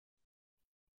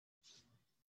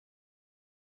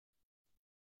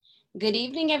Good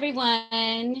evening,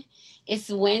 everyone. It's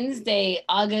Wednesday,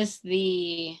 August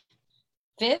the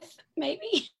 5th,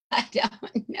 maybe? I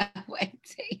don't know what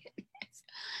day it is.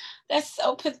 That's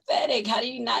so pathetic. How do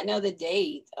you not know the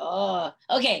date? Oh,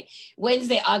 okay.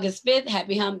 Wednesday, August 5th.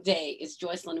 Happy Hump Day. It's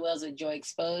Joycelyn Wells with Joy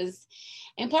Exposed.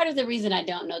 And part of the reason I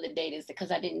don't know the date is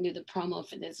because I didn't do the promo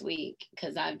for this week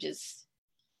because I just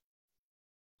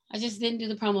didn't do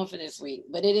the promo for this week,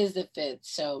 but it is the 5th.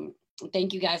 So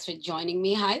thank you guys for joining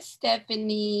me. Hi,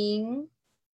 Stephanie.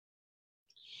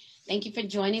 Thank you for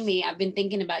joining me. I've been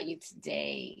thinking about you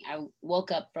today. I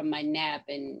woke up from my nap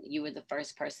and you were the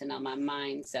first person on my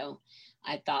mind. So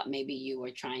I thought maybe you were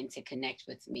trying to connect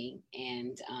with me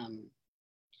and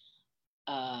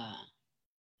uh,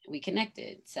 we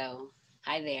connected. So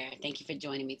hi there. Thank you for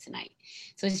joining me tonight.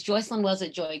 So it's Joycelyn Wells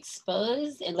at Joy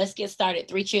Exposed, and let's get started.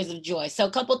 Three cheers of joy. So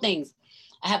a couple things.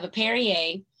 I have a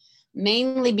Perrier,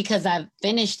 mainly because I've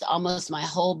finished almost my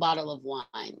whole bottle of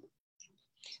wine.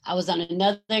 I was on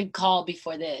another call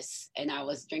before this and I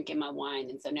was drinking my wine.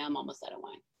 And so now I'm almost out of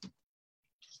wine.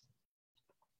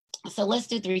 So let's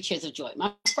do three cheers of joy.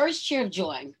 My first cheer of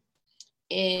joy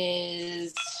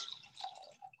is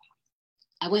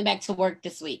I went back to work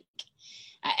this week.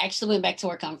 I actually went back to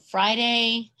work on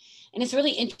Friday. And it's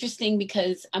really interesting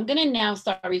because I'm going to now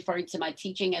start referring to my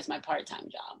teaching as my part-time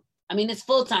job. I mean, it's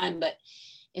full-time, but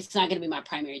it's not going to be my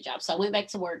primary job. So I went back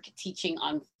to work teaching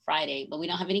on Friday, but we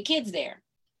don't have any kids there.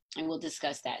 And we'll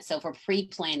discuss that. So for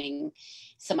pre-planning,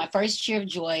 so my first cheer of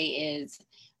joy is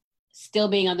still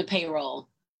being on the payroll.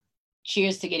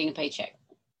 Cheers to getting a paycheck.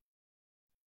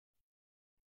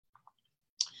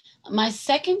 My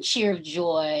second cheer of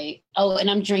joy, oh, and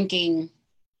I'm drinking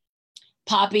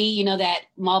Poppy, you know, that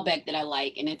Malbec that I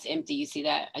like, and it's empty. You see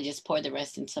that? I just poured the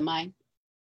rest into my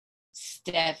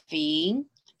Steffi,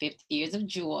 50 years of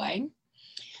joy.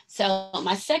 So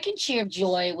my second cheer of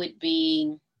joy would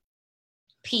be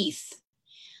peace.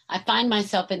 I find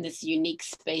myself in this unique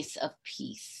space of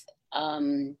peace.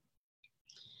 I'm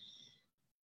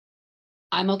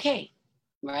okay,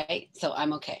 right? So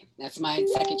I'm okay. That's my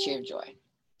second cheer of joy.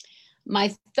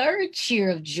 My third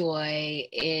cheer of joy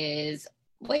is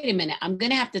wait a minute. I'm going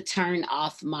to have to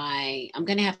I'm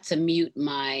going to have to mute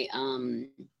my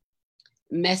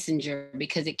messenger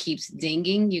because it keeps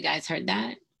dinging. You guys heard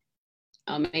that?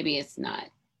 Oh, maybe it's not.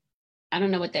 I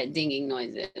don't know what that dinging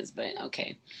noise is, but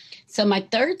okay. So my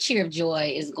third cheer of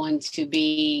joy is going to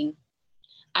be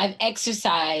I've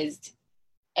exercised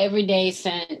every day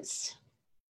since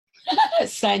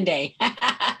Sunday.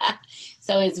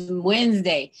 So it's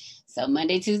Wednesday. So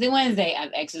Monday, Tuesday, Wednesday,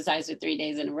 I've exercised for 3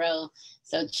 days in a row.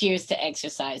 So cheers to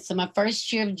exercise. So my first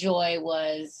cheer of joy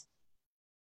was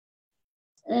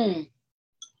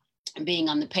being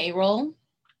on the payroll.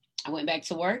 I went back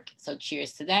to work. So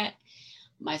cheers to that.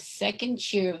 My second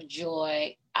cheer of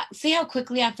joy, see how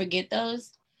quickly I forget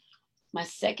those? My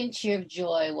second cheer of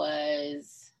joy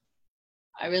was,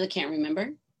 I really can't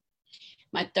remember.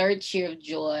 My third cheer of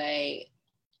joy,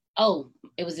 I'm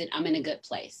in a good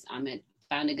place.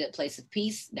 Found a good place of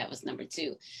peace. That was number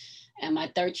 2. And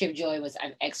my third cheer of joy was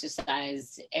I've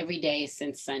exercised every day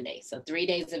since Sunday. So 3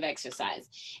 days of exercise.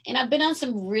 And I've been on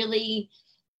some really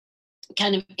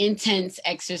kind of intense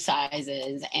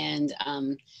exercises and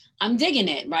I'm digging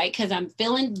it, right? Because I'm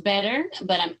feeling better,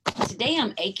 but today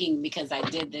I'm aching because I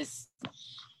did this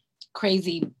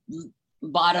crazy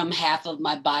bottom half of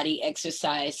my body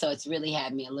exercise. So it's really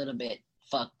had me a little bit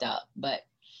fucked up, but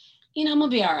I'm gonna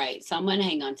be all right. So I'm gonna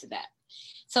hang on to that.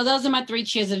 So those are my 3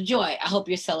 cheers of joy. I hope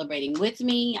you're celebrating with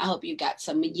me. I hope you got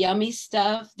some yummy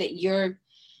stuff that you're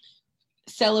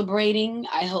celebrating.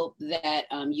 I hope that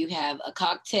you have a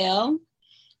cocktail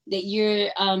that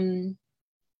you're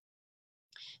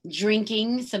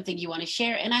drinking, something you want to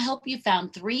share. And I hope you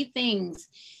found 3 things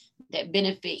that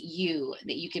benefit you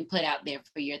that you can put out there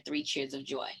for your 3 cheers of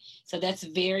joy. So that's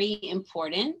very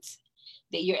important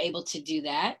that you're able to do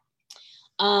that.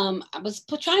 I was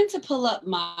trying to pull up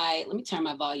let me turn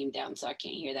my volume down so I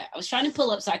can't hear that. I was trying to pull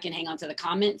up so I can hang on to the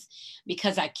comments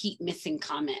because I keep missing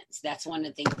comments. That's one of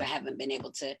the things I haven't been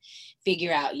able to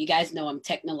figure out. You guys know I'm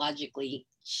technologically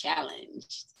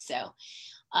challenged. So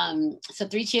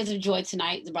 3 cheers of joy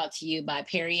tonight is brought to you by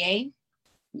Perrier.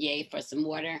 Yay for some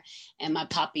water and my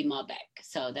Poppy Malbec.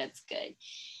 So that's good.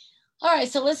 All right,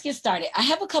 so let's get started. I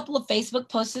have a couple of Facebook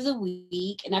posts a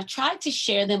week, and I've tried to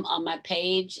share them on my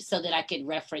page so that I could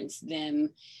reference them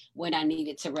when I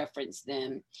needed to reference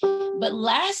them. But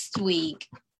last week,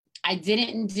 I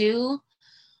didn't do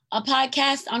a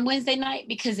podcast on Wednesday night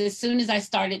because as soon as I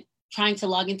started trying to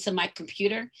log into my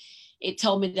computer, it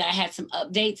told me that I had some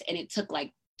updates, and it took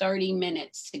like 30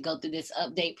 minutes to go through this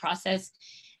update process.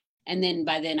 And then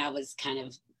by then I was kind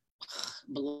of,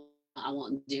 I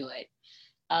won't do it.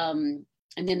 And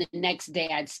then the next day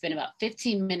I'd spend about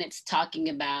 15 minutes talking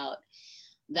about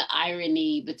the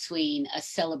irony between us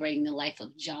celebrating the life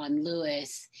of John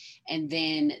Lewis and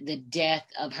then the death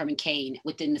of Herman Cain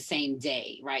within the same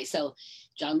day, right? So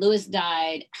John Lewis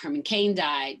died, Herman Cain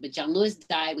died, but John Lewis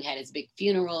died. We had his big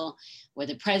funeral where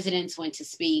the presidents went to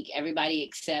speak. Everybody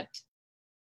except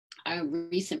our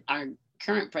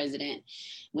current president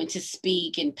went to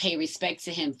speak and pay respect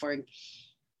to him for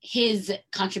his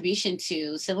contribution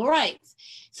to civil rights.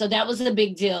 So that was a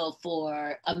big deal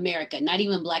for America, not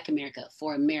even Black America,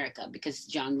 for America, because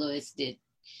John Lewis did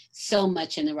so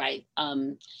much in the right,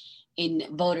 in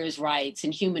voters' rights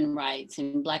and human rights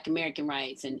and Black American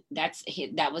rights. And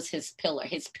that was his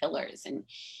pillars. And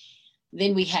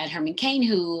then we had Herman Cain,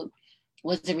 who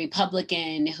was a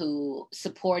Republican who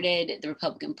supported the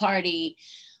Republican Party,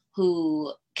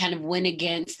 who kind of went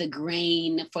against the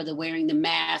grain for the wearing the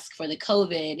mask for the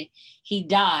COVID. He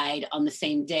died on the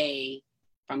same day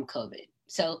from COVID.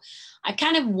 So I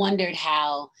kind of wondered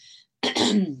how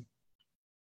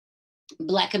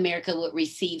Black America would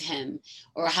receive him,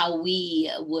 or how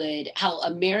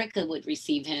America would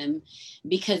receive him,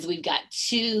 because we've got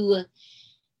two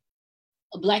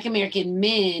Black American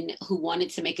men who wanted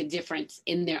to make a difference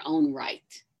in their own right.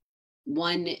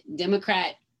 One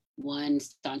Democrat, one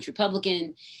staunch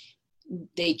Republican.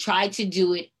 They tried to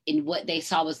do it in what they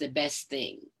saw was the best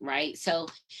thing, right? So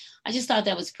I just thought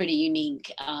that was pretty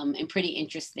unique, and pretty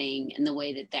interesting in the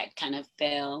way that kind of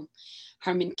fell.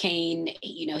 Herman Cain,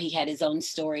 he had his own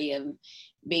story of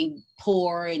being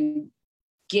poor and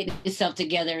getting himself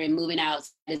together and moving out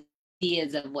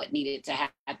ideas of what needed to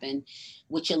happen,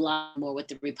 which aligned more with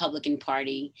the Republican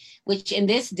Party, which in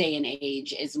this day and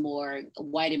age is more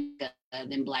white America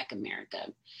than Black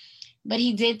America. But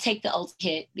he did take the ultimate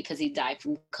hit because he died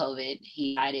from COVID.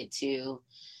 He decided to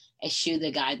eschew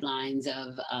the guidelines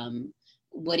of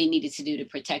what he needed to do to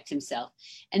protect himself.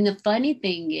 And the funny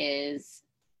thing is,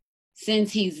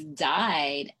 since he's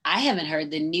died, I haven't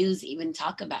heard the news even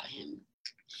talk about him.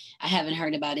 I haven't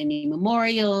heard about any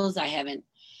memorials. I haven't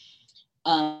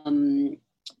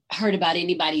heard about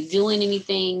anybody doing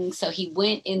anything. So he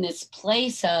went in this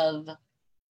place of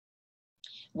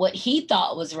what he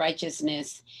thought was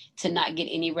righteousness to not get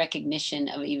any recognition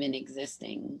of even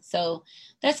existing. So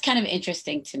that's kind of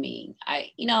interesting to me.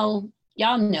 Y'all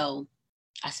know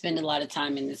I spend a lot of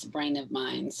time in this brain of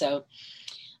mine. So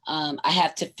I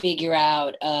have to figure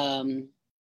out, why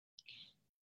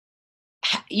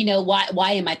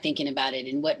am I thinking about it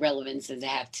and what relevance does it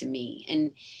have to me?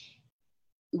 And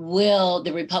will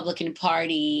the Republican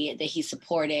Party that he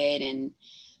supported and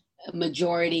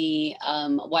majority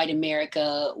white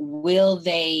America, will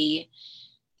they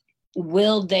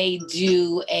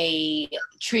do a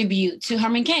tribute to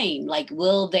Herman Cain? Like,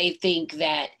 will they pay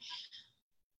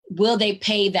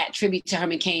that tribute to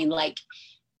Herman Cain like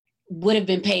would have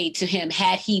been paid to him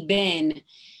had he been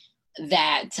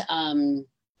that,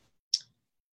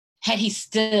 had he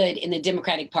stood in the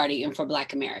Democratic Party and for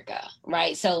Black America,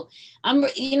 right? So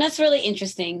it's really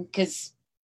interesting because,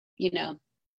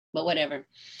 but whatever.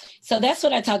 So that's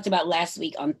what I talked about last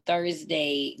week on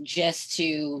Thursday, just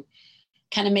to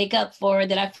kind of make up for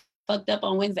that I fucked up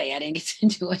on Wednesday. I didn't get to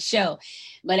do a show.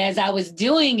 But as I was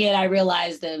doing it, I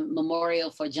realized the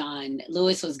memorial for John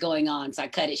Lewis was going on. So I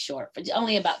cut it short for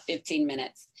only about 15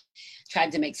 minutes.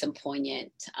 Tried to make some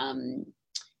poignant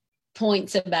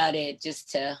points about it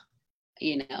just to,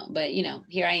 but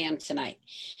here I am tonight.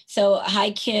 So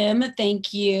hi, Kim.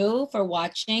 Thank you for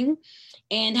watching.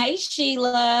 And hi,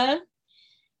 Sheila.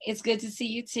 It's good to see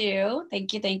you too.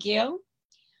 Thank you. Thank you.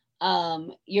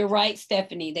 You're right,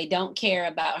 Stephanie. They don't care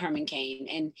about Herman Cain.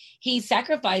 And he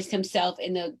sacrificed himself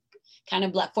in the kind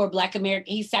of for Black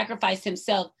America. He sacrificed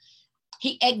himself.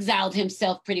 He exiled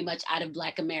himself pretty much out of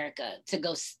Black America to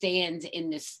go stand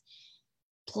in this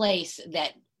place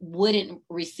that wouldn't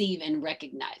receive and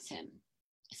recognize him.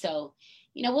 So,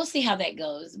 we'll see how that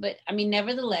goes. But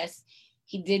nevertheless,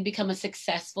 he did become a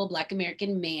successful Black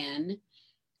American man.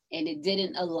 And it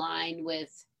didn't align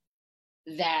with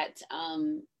that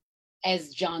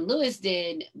as John Lewis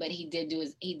did, but he did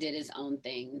his own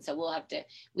thing. So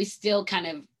we still kind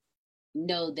of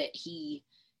know that he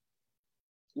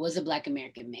was a Black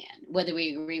American man, whether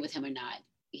we agree with him or not.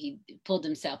 He pulled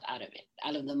himself out of it,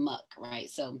 out of the muck, right?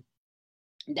 So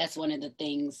that's one of the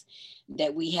things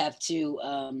that we have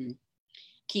to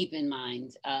keep in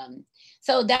mind.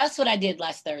 So that's what I did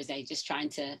last Thursday, just trying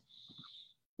to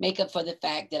make up for the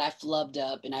fact that I flubbed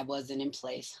up and I wasn't in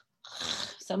place.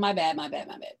 So my bad.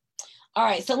 All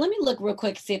right, so let me look real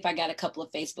quick, see if I got a couple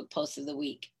of Facebook posts of the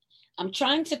week. I'm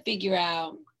trying to figure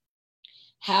out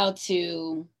how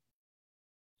to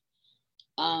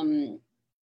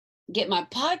get my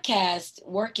podcast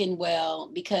working well,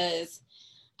 because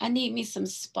I need me some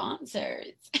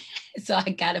sponsors. So I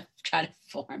got to try to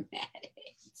format it.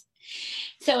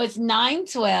 So it's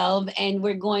 9:12 and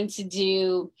we're going to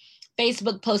do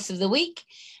Facebook Post of the Week.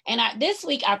 And this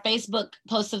week, our Facebook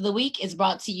Post of the Week is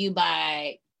brought to you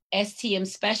by STM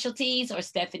Specialties or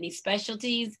Stephanie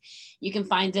Specialties. You can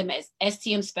find them at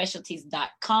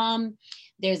stmspecialties.com.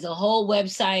 There's a whole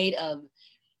website of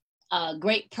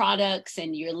great products,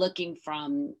 and you're looking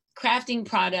from crafting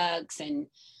products and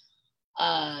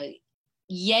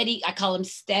Yeti, I call them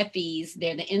Steffies.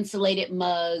 They're the insulated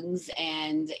mugs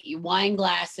and your wine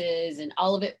glasses and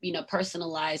all of it,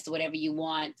 personalized, whatever you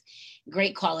want.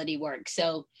 Great quality work.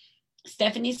 So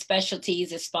Stephanie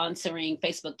Specialties is sponsoring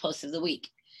Facebook Post of the Week.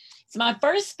 So my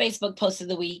first Facebook Post of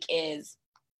the Week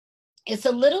it's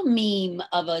a little meme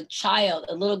of a child,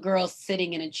 a little girl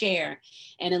sitting in a chair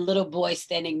and a little boy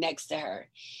standing next to her.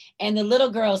 And the little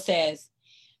girl says,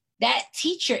 "That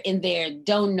teacher in there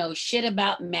don't know shit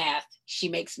about math. She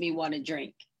makes me want to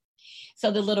drink."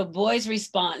 So the little boy's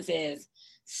response is,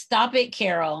 "Stop it,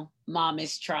 Carol. Mom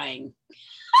is trying."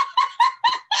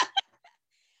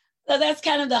 So that's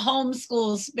kind of the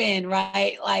homeschool spin,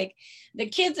 right? Like the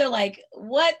kids are like,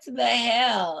 what the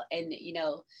hell? And,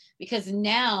 because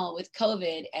now with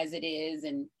COVID as it is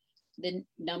and the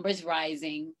numbers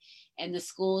rising and the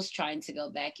schools trying to go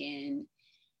back in,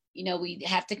 we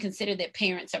have to consider that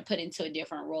parents are put into a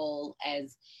different role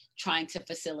as trying to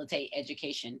facilitate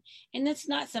education. And that's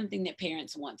not something that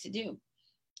parents want to do.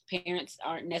 Parents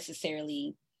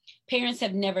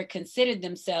have never considered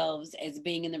themselves as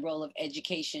being in the role of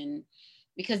education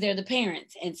because they're the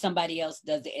parents and somebody else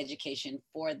does the education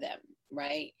for them,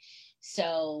 right?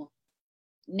 So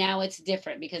now it's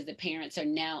different because the parents are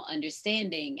now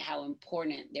understanding how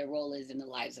important their role is in the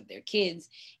lives of their kids,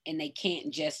 and they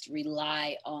can't just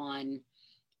rely on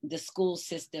the school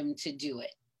system to do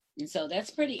it. And so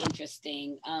that's pretty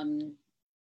interesting. And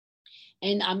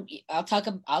I'll talk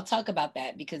about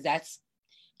that because that's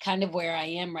kind of where I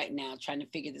am right now, trying to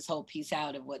figure this whole piece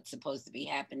out of what's supposed to be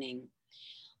happening.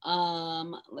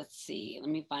 Let's see. Let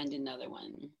me find another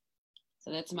one.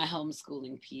 So that's my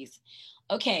homeschooling piece.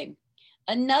 Okay.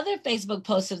 Another Facebook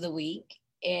post of the week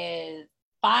is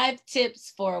 5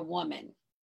 tips for a woman.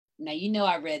 Now,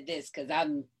 I read this because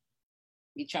I'm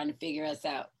trying to figure us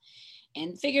out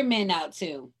and figure men out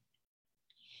too.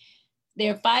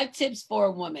 There are 5 tips for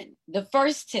a woman. The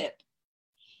first tip: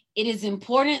 it is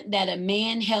important that a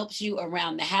man helps you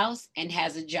around the house and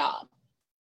has a job.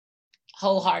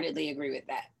 Wholeheartedly agree with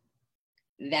that.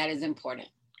 That is important.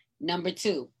 Number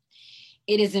 2,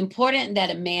 it is important that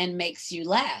a man makes you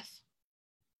laugh.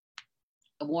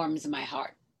 It warms my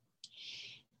heart.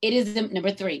 Number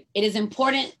 3, it is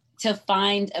important to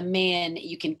find a man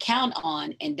you can count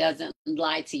on and doesn't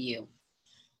lie to you.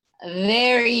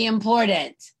 Very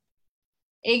important.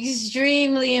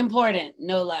 Extremely important.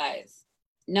 No lies.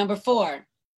 Number 4,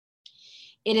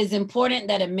 it is important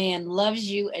that a man loves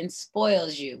you and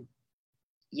spoils you.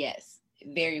 Yes,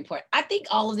 very important. I think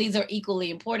all of these are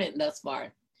equally important thus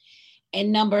far.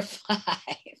 And number 5,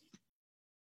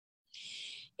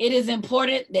 it is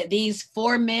important that these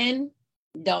 4 men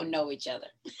don't know each other.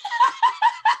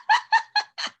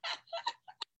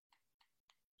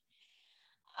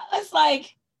 It's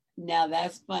like, now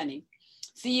that's funny.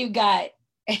 So you got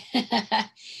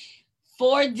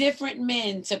 4 different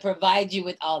men to provide you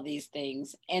with all these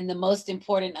things. And the most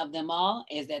important of them all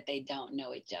is that they don't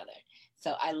know each other.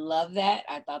 So I love that.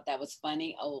 I thought that was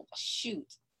funny. Oh,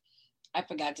 shoot. I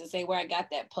forgot to say where I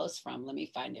got that post from. Let me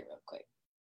find it real quick.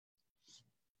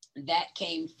 That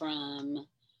came from,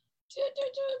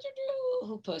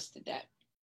 who posted that?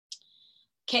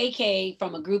 KK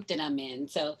from a group that I'm in.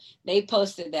 So they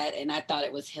posted that and I thought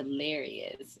it was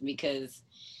hilarious because,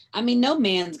 no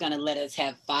man's going to let us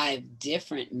have 4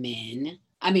 different men.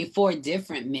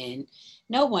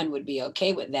 No one would be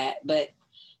okay with that, but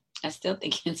I still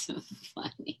think it's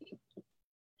funny.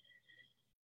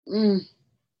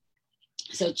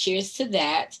 So cheers to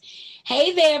that.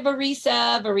 Hey there,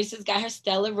 Barisa. Barisa's got her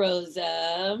Stella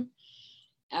Rosa.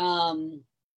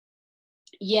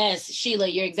 Yes, Sheila,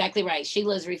 you're exactly right.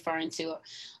 Sheila is referring to,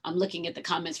 I'm looking at the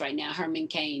comments right now, Herman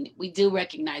Cain. We do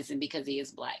recognize him because he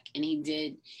is Black and he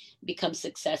did become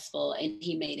successful and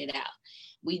he made it out.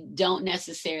 We don't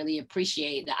necessarily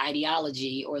appreciate the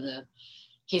ideology or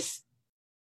his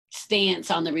stance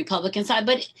on the Republican side,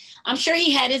 but I'm sure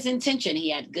he had his intention.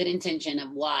 He had good intention of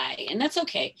why, and that's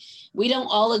okay. We don't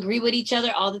all agree with each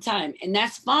other all the time, and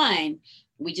that's fine.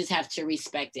 We just have to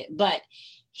respect it. But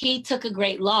he took a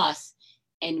great loss,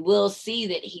 and we'll see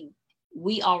that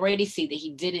we already see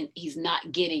that he's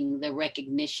not getting the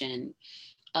recognition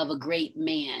of a great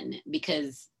man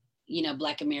because,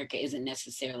 Black America isn't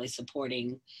necessarily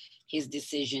supporting his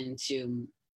decision to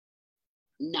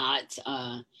not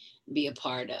be a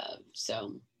part of.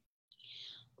 So,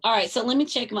 all right, so let me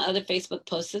check my other Facebook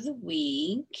posts of the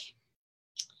week.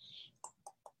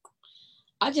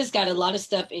 I just got a lot of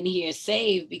stuff in here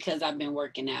saved because I've been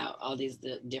working out all these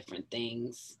different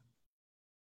things.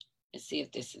 Let's see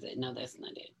if this is it. No, that's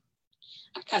not it.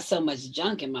 I've got so much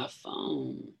junk in my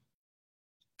phone.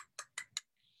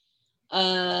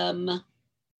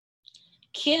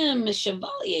 Kim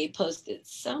Chevalier posted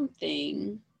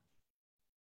something,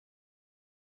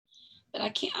 but I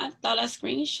thought I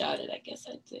screenshot it. I guess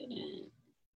I didn't.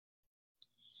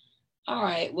 All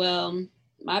right, well,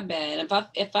 my bad.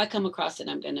 If I come across it,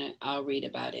 I'll read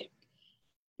about it.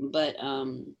 But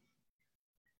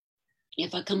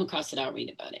if I come across it, I'll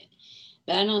read about it.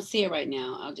 But I don't see it right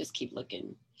now. I'll just keep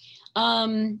looking.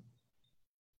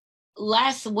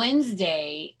 Last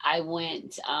Wednesday, I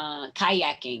went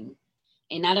kayaking.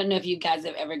 And I don't know if you guys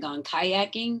have ever gone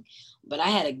kayaking, but I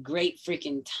had a great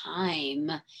freaking time.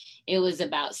 It was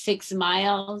about 6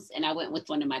 miles, and I went with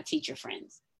one of my teacher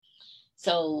friends.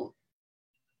 So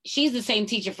she's the same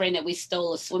teacher friend that we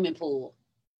stole a swimming pool.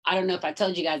 I don't know if I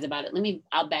told you guys about it.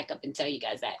 I'll back up and tell you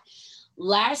guys that.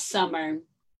 Last summer,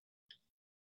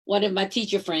 one of my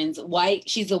teacher friends,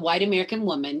 she's a white American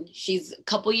woman. She's a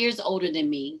couple years older than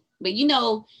me. But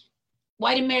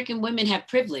white American women have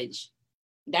privilege.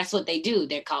 That's what they do.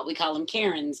 We call them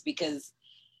Karens because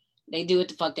they do what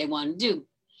the fuck they want to do.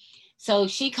 So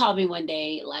she called me one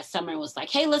day last summer and was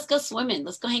like, hey, let's go swimming.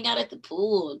 Let's go hang out at the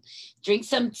pool, drink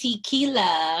some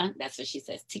tequila. That's what she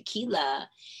says, tequila.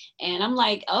 And I'm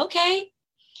like, okay.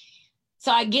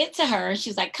 So I get to her.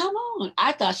 She's like, come on.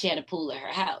 I thought she had a pool at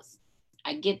her house.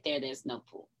 I get there. There's no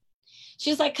pool.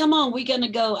 She's like, come on. We're going to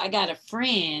go. I got a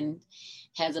friend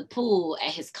has a pool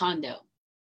at his condo.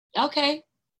 Okay.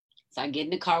 So I get in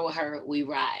the car with her. We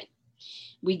ride.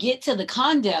 We get to the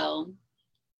condo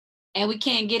and we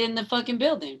can't get in the fucking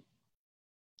building.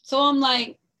 So I'm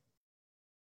like,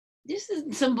 this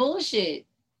is some bullshit.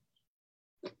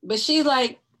 But she's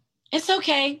like, it's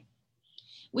okay.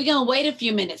 We're going to wait a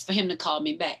few minutes for him to call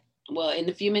me back. Well, in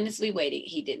the few minutes we waited,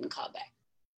 he didn't call back.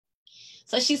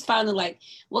 So she's finally like,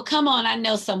 well, come on, I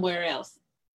know somewhere else.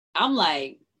 I'm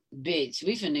like, bitch,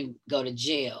 we finna go to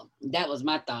jail. That was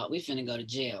my thought. We finna go to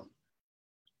jail.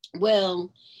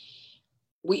 Well,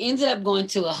 we ended up going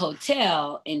to a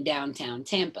hotel in downtown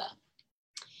Tampa.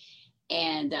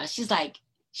 And she's like,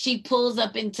 she pulls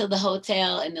up into the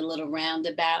hotel in the little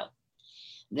roundabout.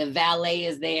 The valet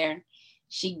is there.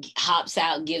 She hops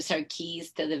out, gives her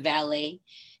keys to the valet.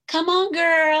 Come on,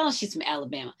 girl. She's from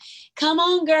Alabama. Come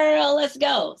on, girl. Let's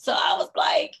go. So I was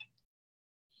like,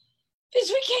 bitch,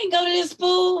 we can't go to this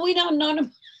pool. We don't know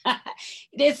them.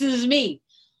 This is me.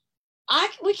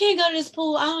 We can't go to this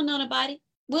pool. I don't know nobody.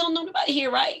 We don't know nobody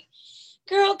here, right?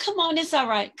 Girl, come on. It's all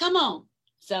right. Come on.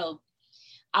 So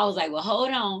I was like, well, hold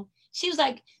on. She was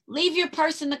like, leave your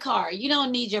purse in the car. You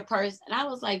don't need your purse. And I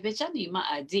was like, bitch, I need my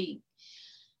ID.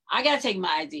 I got to take my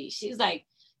ID. She's like,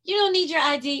 you don't need your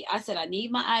ID. I said, I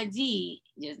need my ID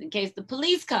just in case the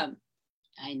police come.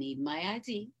 I need my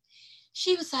ID.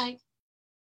 She was like,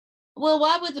 well,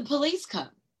 why would the police come?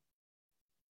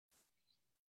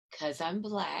 Because I'm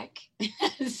Black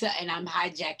and I'm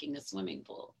hijacking the swimming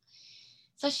pool.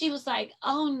 So she was like,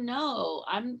 oh no,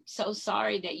 I'm so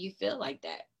sorry that you feel like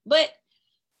that. But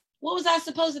what was I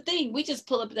supposed to think? We just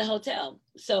pull up at the hotel.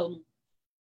 So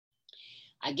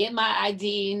I get my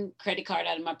ID and credit card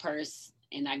out of my purse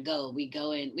and we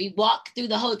go in. We walk through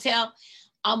the hotel.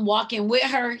 I'm walking with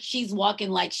her. She's walking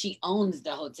like she owns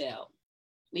the hotel.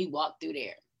 We walk through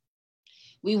there.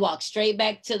 We walk straight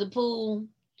back to the pool.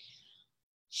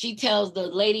 She tells the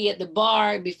lady at the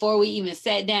bar before we even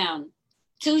sat down,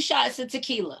 2 shots of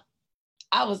tequila.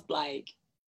 I was like,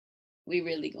 we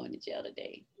really going to jail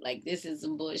today. Like, this is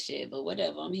some bullshit, but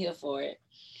whatever. I'm here for it.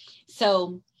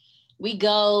 So we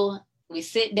go, we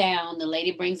sit down. The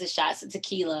lady brings the shots of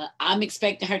tequila. I'm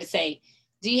expecting her to say,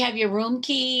 do you have your room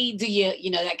key? Do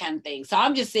you know, that kind of thing. So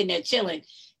I'm just sitting there chilling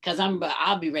because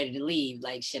I'll be ready to leave.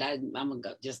 Like, shit, I'm going to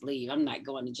go just leave. I'm not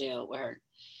going to jail with her.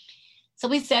 So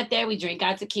we sat there, we drank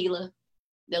our tequila.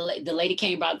 The lady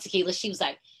came, brought tequila. She was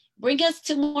like, bring us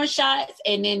 2 more shots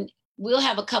and then we'll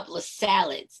have a couple of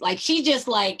salads. Like, she just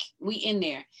like, we in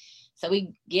there. So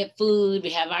we get food, we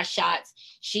have our shots.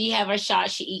 She have her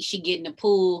shots, she eats, she get in the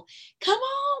pool. Come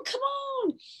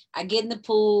I get in the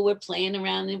pool, we're playing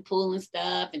around in the pool and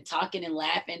stuff and talking and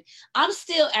laughing. I'm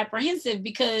still apprehensive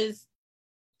because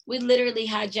we literally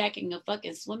hijacking a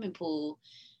fucking swimming pool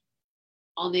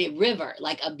on the river,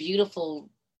 like a beautiful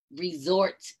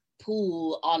resort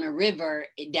pool on a river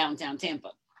in downtown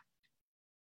Tampa.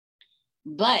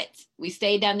 But we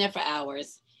stayed down there for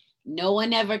hours. No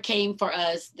one ever came for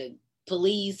us, the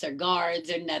police or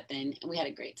guards or nothing. And we had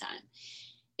a great time.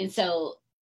 And so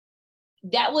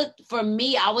that was, for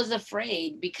me, I was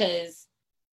afraid because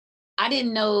I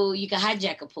didn't know you could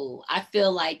hijack a pool. I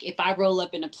feel like if I roll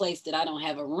up in a place that I don't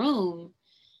have a room,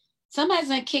 somebody's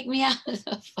gonna kick me out of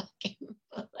the fucking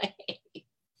place.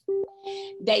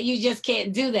 That you just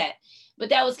can't do that. But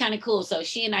that was kind of cool. So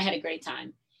she and I had a great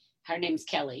time. Her name's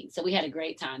Kelly. So we had a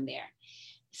great time there.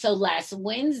 So last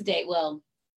Wednesday, well,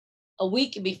 a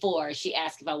week before, she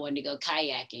asked if I wanted to go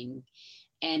kayaking.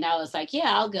 And I was like,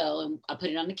 yeah, I'll go. And I put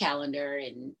it on the calendar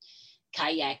and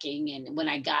kayaking. And when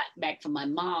I got back from my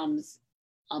mom's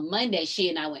on Monday, she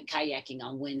and I went kayaking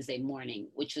on Wednesday morning,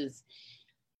 which was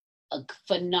a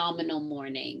phenomenal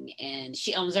morning. And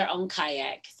she owns her own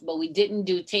kayak, but we didn't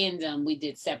do tandem. We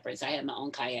did separate. So I had my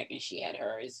own kayak and she had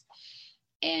hers.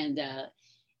 And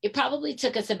it probably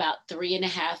took us about 3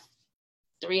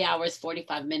 hours,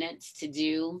 45 minutes to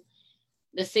do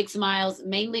the 6 miles,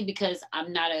 mainly because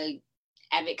I'm not a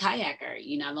avid kayaker.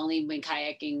 You know, I've only been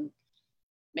kayaking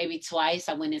maybe twice.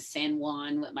 I went in San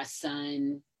Juan with my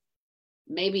son,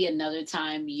 maybe another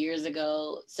time years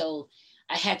ago. So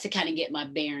I had to kind of get my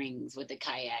bearings with the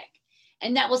kayak.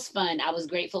 And that was fun. I was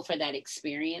grateful for that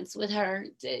experience with her.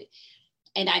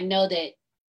 And I know that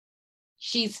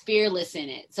she's fearless in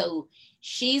it. So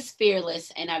she's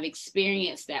fearless, and I've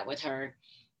experienced that with her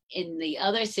in the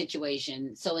other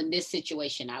situation. So in this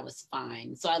situation, I was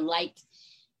fine. So I liked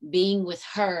being with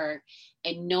her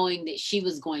and knowing that she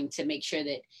was going to make sure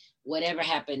that whatever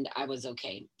happened, I was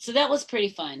okay. So that was pretty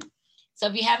fun. So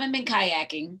if you haven't been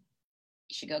kayaking, you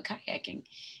should go kayaking.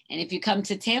 And if you come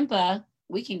to Tampa,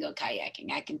 we can go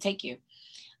kayaking. I can take you.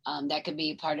 That could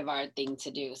be part of our thing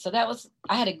to do. So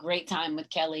I had a great time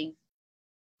with Kelly.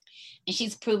 And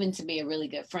she's proven to be a really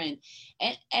good friend.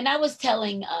 And I was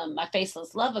telling my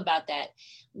Faceless Love about that.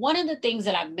 One of the things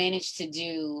that I've managed to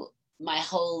do my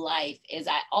whole life is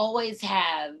I always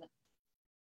have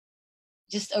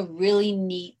just a really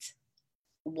neat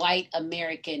white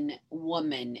American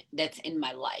woman that's in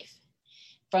my life.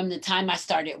 From the time I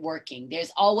started working,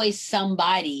 there's always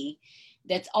somebody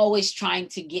that's always trying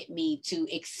to get me to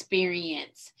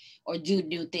experience or do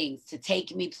new things, to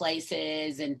take me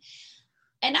places. And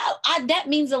that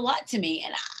means a lot to me.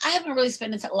 And I haven't really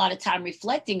spent a lot of time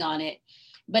reflecting on it.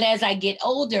 But as I get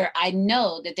older, I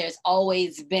know that there's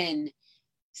always been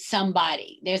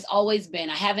somebody. There's always been.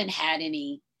 I haven't had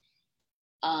any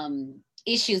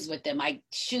issues with them. My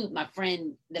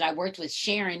friend that I worked with,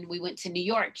 Sharon, we went to New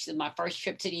York. She was my first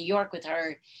trip to New York with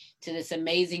her to this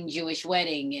amazing Jewish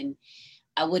wedding. And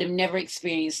I would have never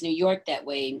experienced New York that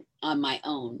way on my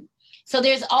own. So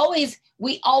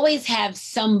we always have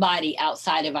somebody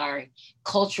outside of our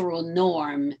cultural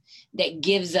norm that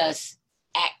gives us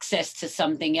access to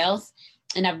something else.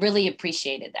 And I've really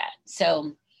appreciated that.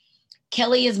 So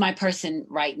Kelly is my person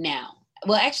right now.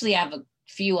 Well, actually, I have a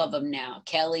few of them now.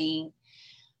 Kelly,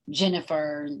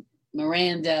 Jennifer,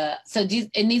 Miranda. So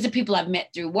these are people I've met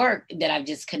through work that I've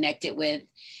just connected with.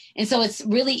 And so it's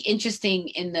really interesting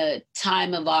in the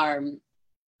time of our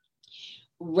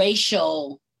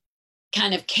racial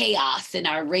kind of chaos and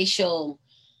our racial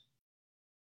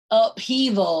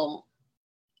upheaval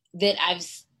that I've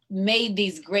made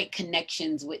these great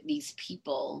connections with these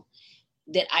people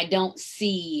that I don't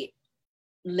see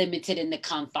limited in the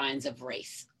confines of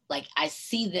race. Like, I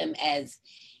see them as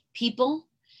people.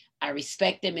 I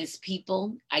respect them as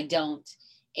people. I don't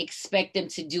expect them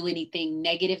to do anything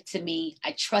negative to me.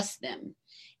 I trust them.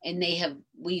 And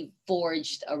we've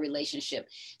forged a relationship.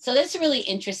 So that's really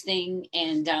interesting.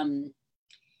 And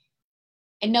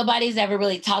nobody's ever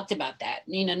really talked about that.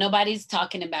 You know, nobody's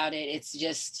talking about it. It's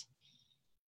just,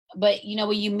 but you know,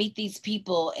 when you meet these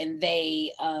people and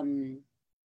they,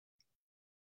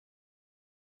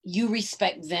 you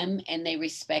respect them and they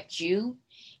respect you,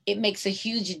 it makes a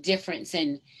huge difference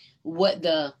in what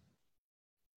the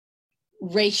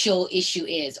racial issue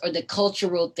is or the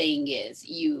cultural thing is.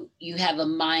 You have a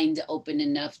mind open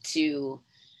enough to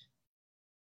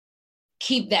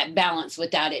keep that balance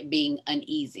without it being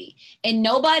uneasy. And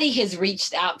nobody has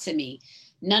reached out to me.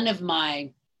 None of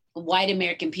my white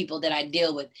American people that I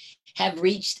deal with have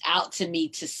reached out to me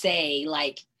to say,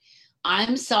 like,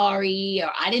 I'm sorry,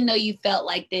 or I didn't know you felt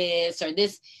like this or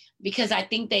this, because I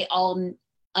think they all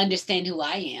understand who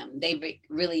I am. They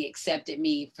really accepted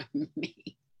me from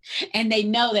me. And they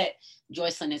know that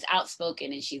Joycelyn is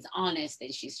outspoken and she's honest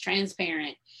and she's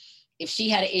transparent. If she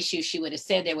had an issue, she would have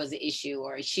said there was an issue,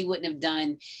 or she wouldn't have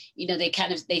done,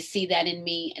 they see that in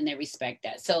me and they respect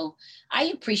that. So I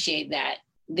appreciate that,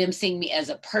 them seeing me as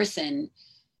a person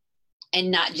and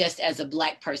not just as a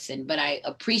Black person, but I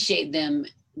appreciate them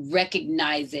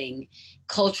recognizing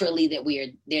culturally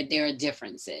that there are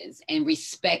differences and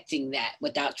respecting that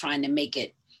without trying to make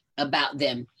it about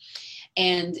them.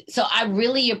 And so I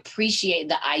really appreciate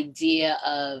the idea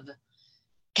of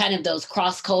kind of those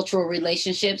cross-cultural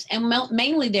relationships, and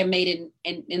mainly they're made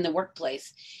in the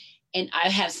workplace. And I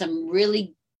have some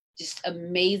really just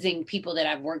amazing people that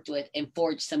I've worked with and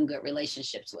forged some good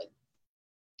relationships with.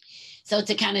 So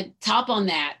to kind of top on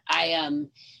that, I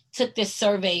took this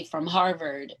survey from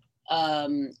Harvard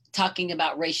talking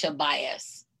about racial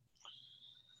bias.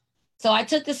 So I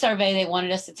took the survey. They wanted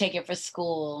us to take it for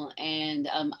school, and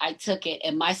I took it,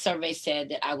 and my survey said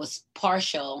that I was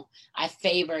partial. I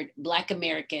favored Black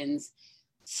Americans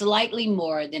slightly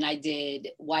more than I did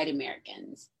white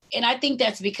Americans. And I think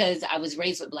that's because I was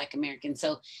raised with Black Americans,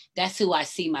 so that's who I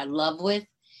see my love with.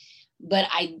 But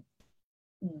I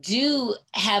do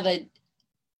have a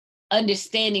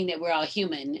understanding that we're all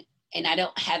human, and I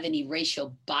don't have any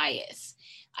racial bias.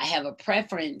 I have a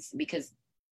preference because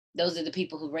those are the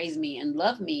people who raised me and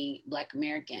love me, Black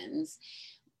Americans,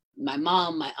 my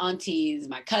mom, my aunties,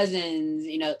 my cousins,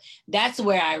 that's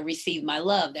where I receive my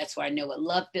love. That's where I know what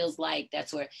love feels like.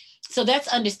 So that's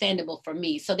understandable for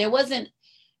me. So there wasn't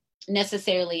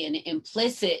necessarily an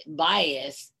implicit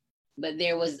bias, but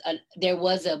there was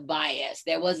a bias.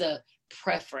 There was a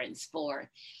preference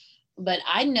for, but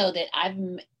I know that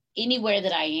anywhere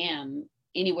that I am,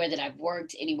 anywhere that I've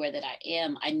worked, anywhere that I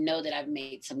am, I know that I've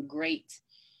made some great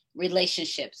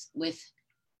relationships with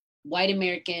white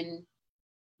American,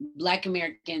 Black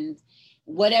Americans,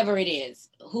 whatever it is,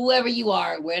 whoever you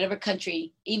are, whatever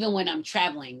country, even when I'm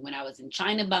traveling. When I was in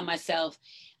China by myself,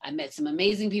 I met some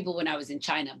amazing people when I was in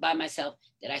China by myself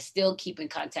that I still keep in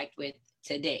contact with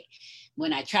today.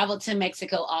 When I travel to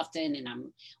Mexico often and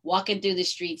I'm walking through the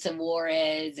streets of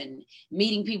Juarez and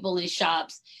meeting people in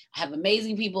shops, I have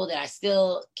amazing people that I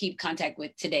still keep contact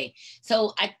with today.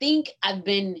 So I think I've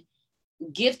been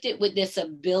gifted with this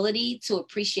ability to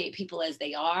appreciate people as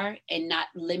they are and not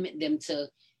limit them to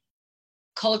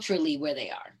culturally where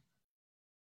they are,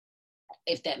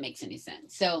 if that makes any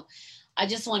sense. So I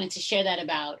just wanted to share that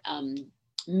about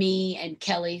me and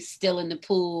Kelly still in the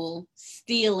pool,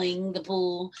 stealing the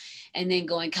pool, and then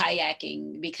going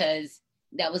kayaking, because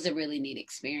that was a really neat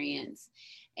experience.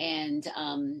 And,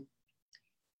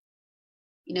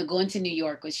 going to New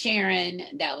York with Sharon,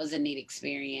 that was a neat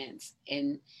experience.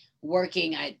 And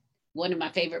working, one of my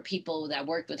favorite people that I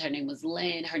worked with, her name was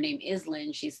Lynn. Her name is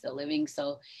Lynn. She's still living.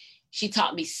 So she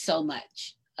taught me so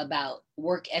much about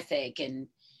work ethic and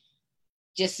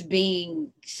just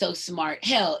being so smart.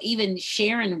 Hell, even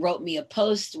Sharon wrote me a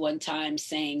post one time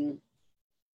saying,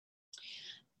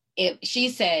 she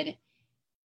said,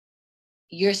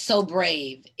 "You're so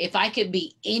brave. If I could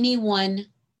be anyone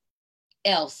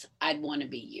else, I'd want to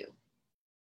be you."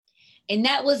 And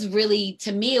that was really,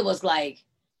 to me, it was like,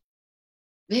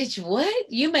 bitch, what?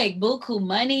 You make buku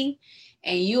money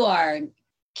and you are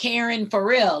Karen for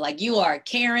real. Like, you are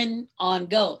Karen on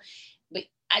go. But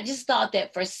I just thought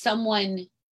that for someone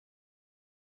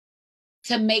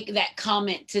to make that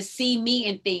comment, to see me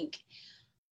and think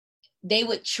they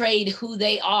would trade who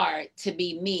they are to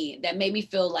be me, that made me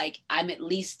feel like I'm at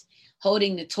least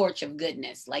holding the torch of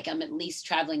goodness. Like I'm at least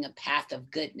traveling a path of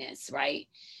goodness, right?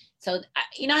 So,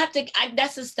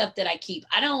 that's the stuff that I keep.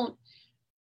 I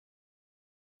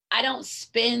don't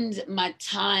spend my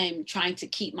time trying to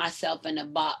keep myself in a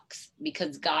box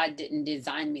because God didn't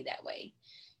design me that way.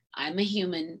 I'm a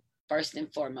human first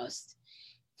and foremost.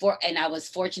 And I was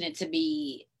fortunate to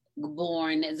be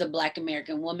born as a Black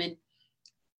American woman.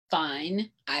 Fine,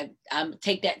 I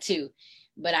take that too.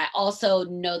 But I also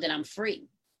know that I'm free.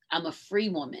 I'm a free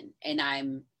woman,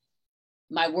 and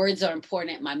my words are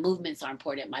important. My movements are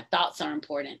important. My thoughts are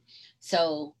important.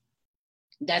 So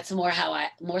that's more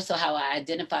so how I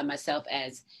identify myself,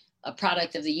 as a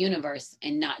product of the universe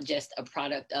and not just a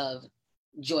product of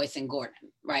Joyce and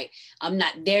Gordon, right? I'm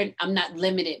not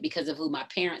limited because of who my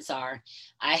parents are.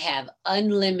 I have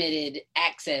unlimited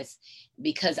access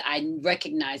because I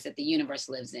recognize that the universe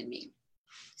lives in me.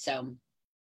 So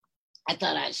I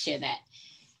thought I'd share that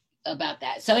about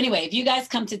that. So anyway, if you guys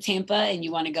come to Tampa and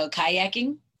you want to go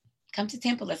kayaking, come to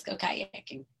Tampa, let's go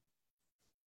kayaking.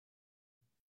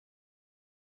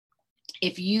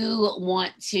 If you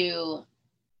want to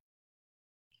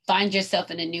find yourself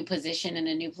in a new position in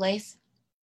a new place,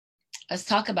 let's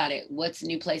talk about it. What's a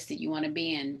new place that you want to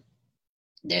be in?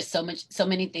 There's so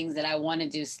many things that I want to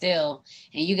do still.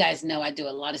 And you guys know I do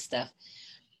a lot of stuff,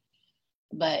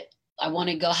 but I want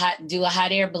to do a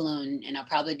hot air balloon, and I'll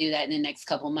probably do that in the next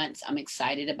couple months. I'm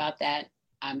excited about that.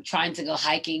 I'm trying to go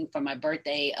hiking for my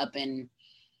birthday up in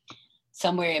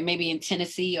somewhere, maybe in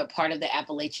Tennessee or part of the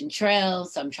Appalachian Trail.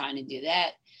 So I'm trying to do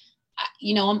that.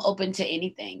 I'm open to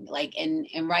anything. Like, and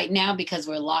right now, because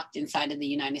we're locked inside of the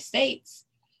United States,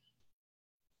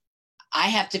 I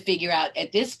have to figure out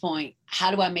at this point, how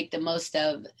do I make the most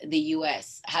of the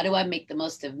US? How do I make the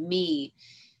most of me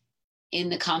in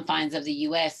the confines of the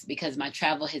US? Because my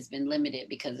travel has been limited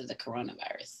because of the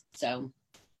coronavirus. So,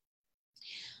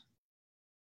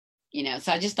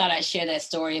 so I just thought I'd share that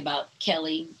story about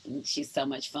Kelly. She's so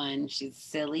much fun. She's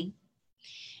silly.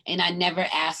 And I never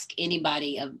ask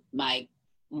anybody of my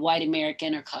white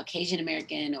American or Caucasian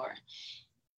American or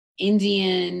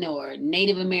Indian or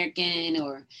Native American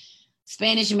or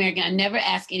Spanish American. I never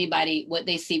ask anybody what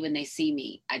they see when they see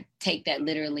me. I take that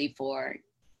literally for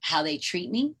how they treat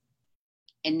me.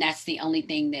 And that's the only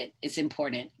thing that is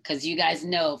important, because you guys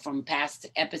know from past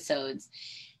episodes,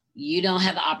 you don't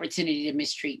have the opportunity to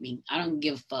mistreat me. I don't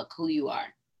give a fuck who you are.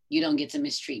 You don't get to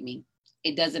mistreat me.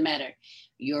 It doesn't matter.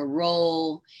 Your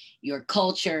role, your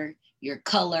culture, your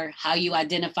color, how you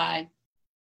identify,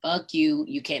 fuck you.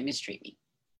 You can't mistreat me.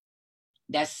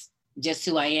 That's just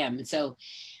who I am. And so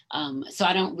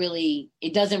I don't really,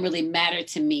 it doesn't really matter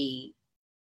to me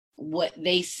what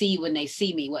they see when they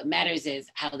see me. What matters is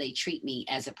how they treat me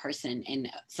as a person and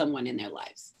someone in their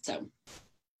lives. So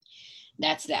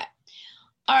that's that.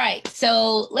 All right.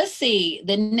 So let's see.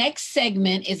 The next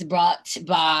segment is brought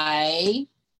by,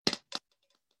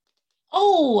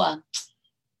 oh,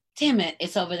 damn it.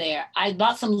 It's over there. I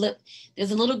bought some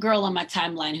there's a little girl on my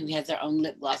timeline who has her own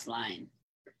lip gloss line.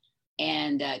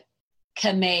 And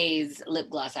Kamay's lip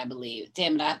gloss, I believe.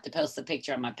 Damn it, I have to post a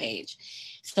picture on my page.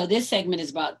 So this segment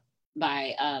is brought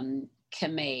by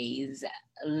Kamay's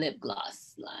lip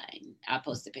gloss line. I'll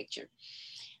post a picture.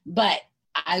 But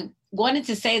I wanted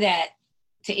to say that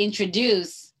to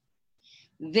introduce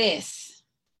this.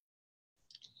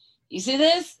 You see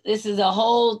this? This is a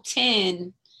whole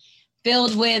tin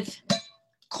filled with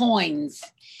coins.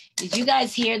 Did you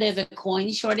guys hear there's a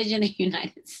coin shortage in the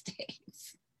United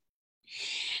States?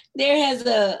 There has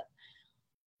a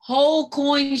whole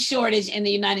coin shortage in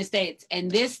the United States. And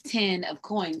this tin of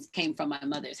coins came from my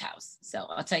mother's house. So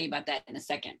I'll tell you about that in a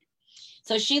second.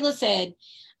 So Sheila said,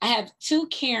 I have 2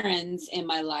 Karens in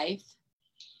my life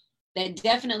that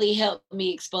definitely helped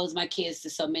me expose my kids to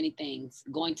so many things,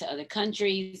 going to other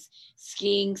countries,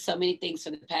 skiing, so many things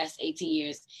for the past 18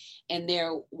 years. And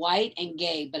they're white and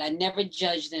gay, but I never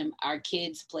judged them. Our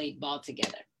kids played ball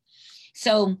together.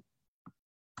 So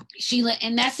Sheila,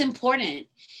 and that's important,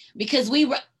 because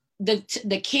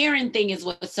the Karen thing is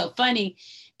what's so funny,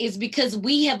 is because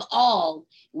we have all,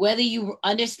 whether you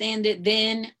understand it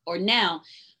then or now,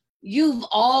 you've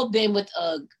all been with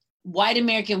a white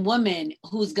American woman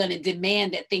who's going to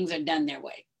demand that things are done their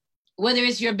way, whether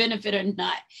it's your benefit or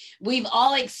not. We've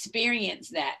all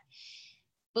experienced that.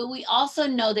 But we also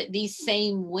know that these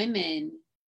same women,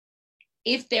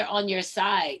 if they're on your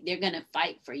side, they're going to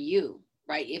fight for you,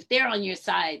 right? If they're on your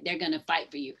side, they're going to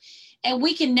fight for you. And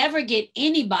we can never get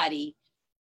anybody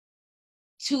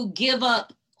to give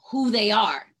up who they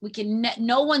are.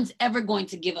 No one's ever going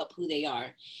to give up who they are.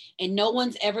 And no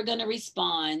one's ever going to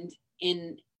respond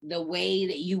in the way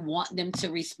that you want them to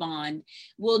respond.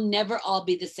 We'll never all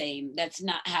be the same. That's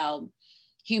not how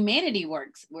humanity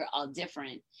works. We're all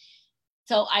different.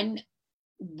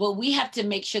 But we have to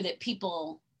make sure that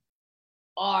people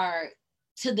are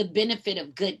to the benefit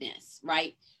of goodness,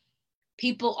 right?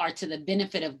 People are to the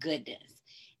benefit of goodness.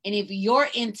 And if your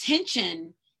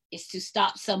intention is to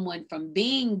stop someone from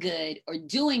being good or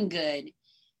doing good,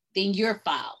 then you're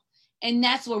foul. And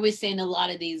that's where we're seeing a lot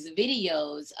of these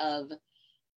videos of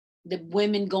the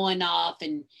women going off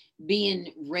and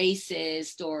being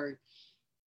racist or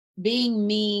being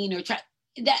mean or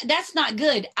that's not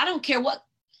good. I don't care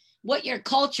what your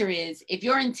culture is. If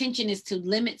your intention is to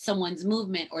limit someone's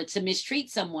movement or to mistreat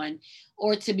someone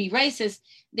or to be racist,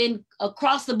 then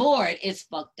across the board, it's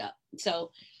fucked up.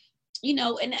 So,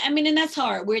 and that's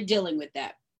hard. We're dealing with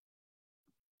that.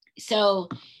 So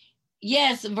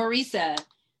yes, Varisa,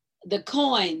 the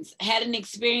coins, had an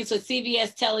experience with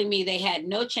CVS telling me they had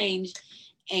no change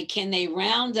and can they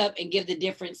round up and give the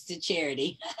difference to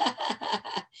charity?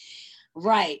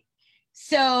 Right.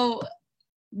 So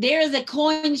there is a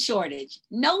coin shortage.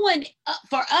 No one,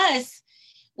 for us,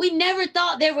 we never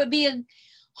thought there would be a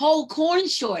whole corn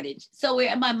shortage. So we're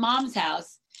at my mom's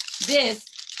house, this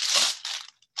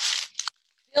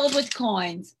filled with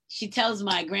coins. She tells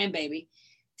my grandbaby,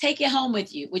 take it home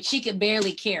with you, which she could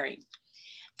barely carry.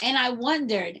 And I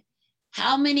wondered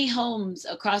how many homes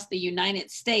across the United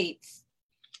States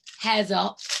has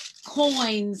a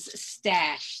coins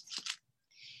stashed.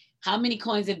 How many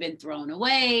coins have been thrown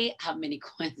away? How many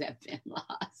coins have been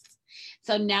lost?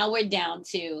 So now we're down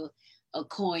to a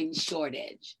coin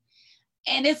shortage.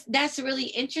 And that's really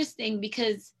interesting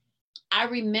because I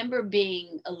remember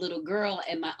being a little girl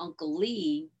and my Uncle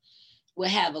Lee would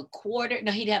have a quarter.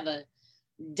 No, he'd have a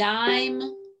dime,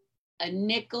 a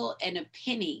nickel, and a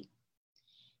penny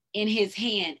in his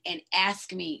hand and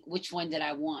ask me which one did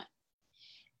I want.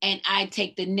 And I'd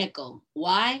take the nickel.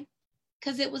 Why?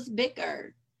 Because it was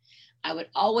bigger. I would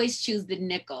always choose the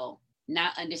nickel,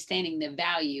 not understanding the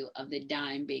value of the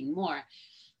dime being more.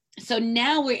 So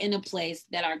now we're in a place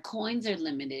that our coins are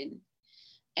limited.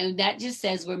 And that just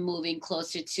says we're moving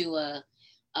closer to a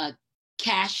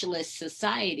cashless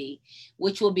society,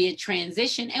 which will be a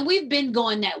transition. And we've been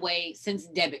going that way since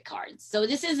debit cards. So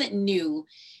this isn't new.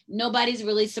 Nobody's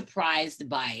really surprised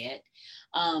by it.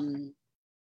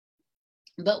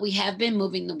 But we have been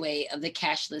moving the way of the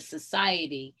cashless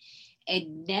society.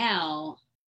 And now,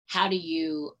 how do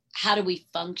we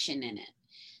function in it?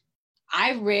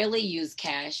 I rarely use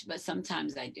cash, but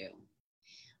sometimes I do.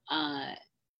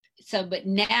 But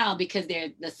now, because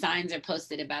the signs are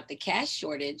posted about the cash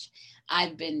shortage,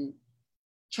 I've been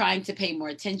trying to pay more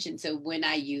attention to when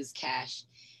I use cash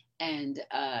and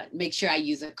make sure I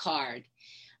use a card.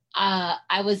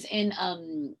 I was in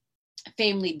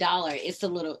Family Dollar.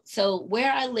 So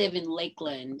where I live in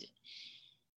Lakeland,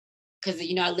 because,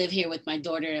 I live here with my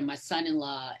daughter and my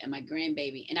son-in-law and my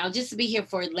grandbaby, and I'll just be here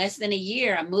for less than a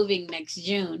year. I'm moving next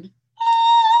June.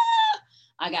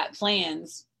 I got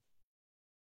plans.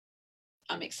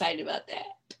 I'm excited about that.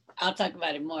 I'll talk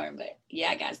about it more, but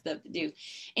yeah, I got stuff to do.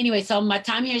 Anyway, so my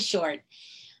time here is short,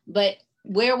 but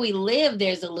where we live,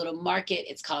 there's a little market.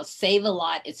 It's called Save a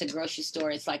Lot. It's a grocery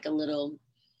store. It's like a little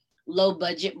low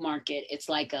budget market. It's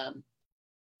like a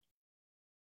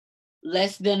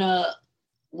less than a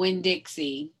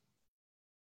Winn-Dixie,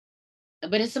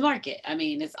 but it's a market. I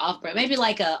mean, it's off-brand, maybe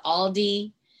like a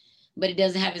Aldi, but it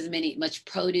doesn't have much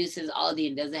produce as Aldi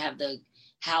and doesn't have the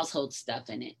household stuff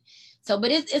in it. So,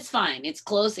 but it's fine. It's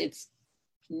close.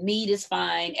 Meat is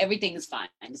fine. Everything is fine.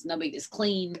 It's no big. It's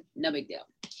clean. No big deal.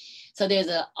 So there's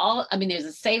a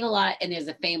Save a Lot, and there's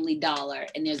a Family Dollar,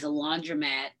 and there's a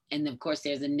laundromat, and of course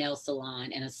there's a nail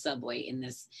salon and a Subway in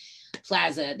this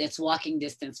plaza that's walking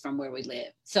distance from where we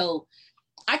live. So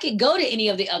I could go to any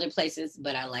of the other places,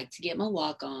 but I like to get my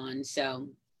walk on. So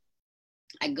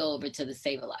I go over to the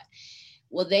Save a Lot.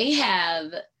 Well, they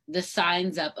have the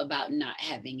signs up about not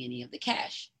having any of the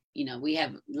cash. We don't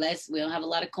have a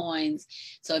lot of coins.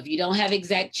 So if you don't have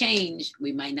exact change,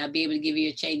 we might not be able to give you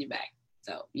your change back.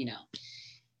 So,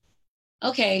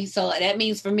 okay. So that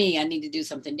means for me, I need to do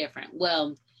something different.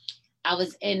 Well, I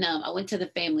went to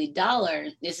the Family Dollar.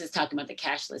 This is talking about the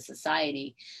cashless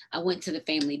society. I went to the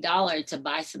Family Dollar to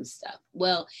buy some stuff.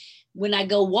 Well, when I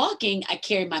go walking, I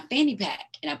carry my fanny pack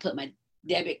and I put my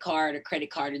debit card or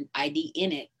credit card and ID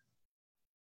in it.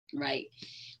 Right.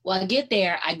 Well, I get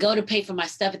there, I go to pay for my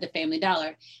stuff at the Family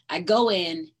Dollar. I go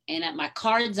in and my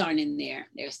cards aren't in there.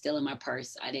 They're still in my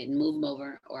purse. I didn't move them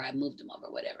over, or I moved them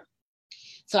over, whatever.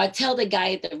 So I tell the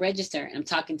guy at the register, and I'm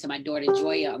talking to my daughter,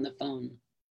 Joya, on the phone.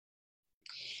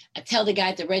 I tell the guy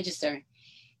at the register,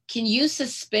 can you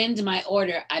suspend my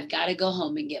order? I've got to go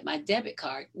home and get my debit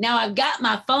card. Now I've got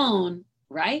my phone,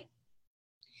 right?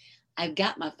 I've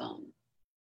got my phone.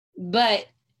 But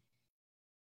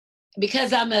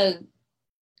because I'm a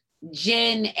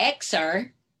Gen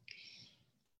Xer,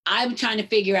 I'm trying to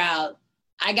figure out,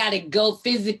 I got to go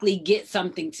physically get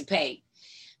something to pay.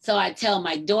 So I tell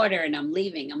my daughter, and I'm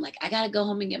leaving, I'm like, I got to go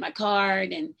home and get my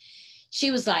card. And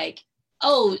she was like,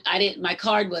 oh, my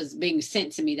card was being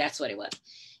sent to me. That's what it was.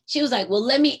 She was like, well,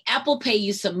 let me Apple Pay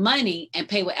you some money and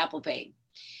pay with Apple Pay.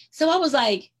 So I was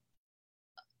like,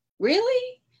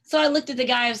 really? So I looked at the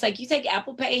guy, I was like, you take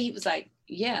Apple Pay? He was like,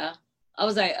 yeah. I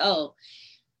was like, oh.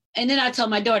 And then I told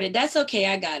my daughter, that's okay,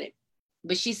 I got it.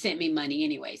 But she sent me money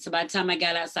anyway. So by the time I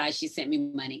got outside, she sent me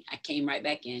money. I came right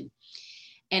back in.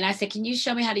 And I said, can you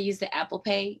show me how to use the Apple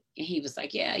Pay? And he was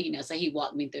like, yeah, so he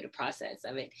walked me through the process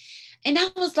of it. And I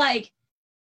was like,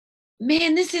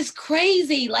 man, this is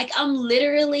crazy. Like, I'm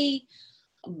literally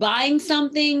buying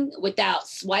something without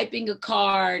swiping a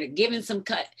card, giving some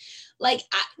cut. Like,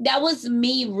 that was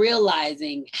me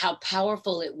realizing how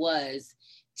powerful it was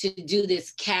to do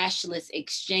this cashless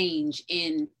exchange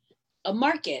in a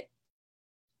market.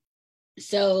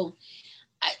 So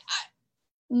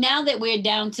now that we're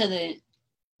down to the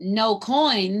no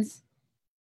coins,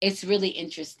 it's really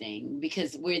interesting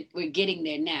because we're getting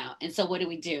there now. And so what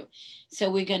do?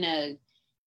 So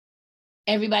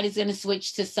everybody's gonna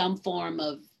switch to some form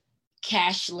of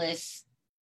cashless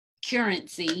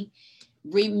currency.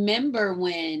 Remember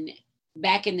when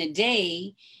back in the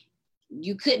day,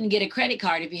 you couldn't get a credit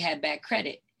card if you had bad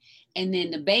credit. And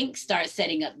then the banks start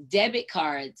setting up debit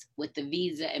cards with the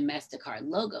Visa and MasterCard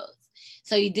logos.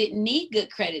 So you didn't need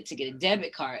good credit to get a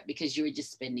debit card because you were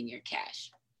just spending your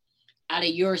cash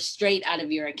straight out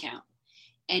of your account.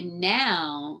 And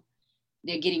now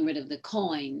they're getting rid of the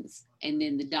coins and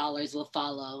then the dollars will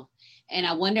follow. And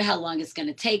I wonder how long it's going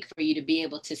to take for you to be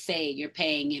able to say you're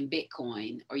paying in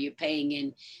Bitcoin or you're paying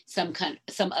in some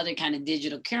other kind of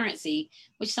digital currency,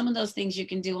 which some of those things you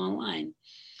can do online.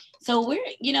 So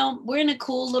we're in a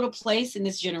cool little place in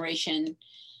this generation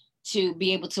to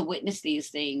be able to witness these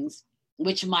things,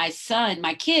 which my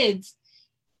kids,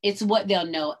 it's what they'll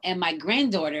know. And my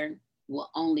granddaughter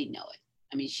will only know it.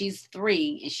 I mean, she's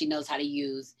 3 and she knows how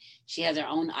to she has her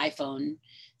own iPhone,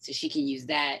 so she can use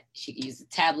that. She can use the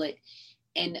tablet.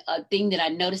 And a thing that I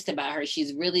noticed about her,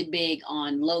 she's really big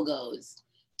on logos.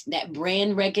 That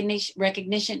brand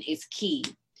recognition is key.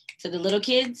 So the little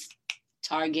kids,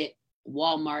 Target,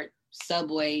 Walmart,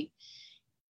 Subway,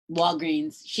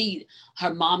 Walgreens.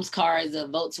 Her mom's car is a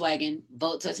Volkswagen.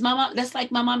 It's my mom. That's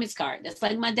like my mommy's car. That's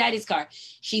like my daddy's car.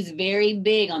 She's very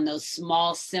big on those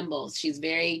small symbols. She's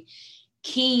very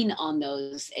keen on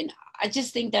those. And I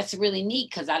just think that's really neat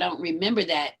because I don't remember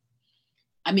that.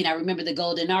 I mean, I remember the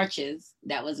Golden Arches.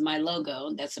 That was my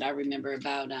logo. That's what I remember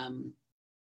about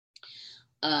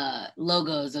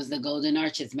logos, was the Golden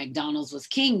Arches. McDonald's was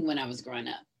king when I was growing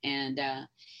up. And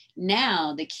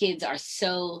now the kids are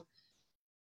so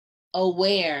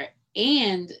aware,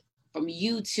 and from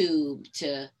YouTube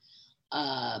to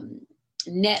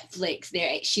Netflix,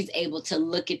 she's able to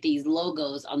look at these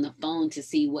logos on the phone to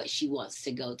see what she wants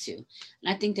to go to. And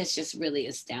I think that's just really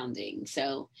astounding.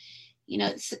 So,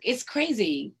 it's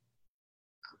crazy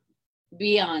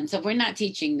beyond. So if we're not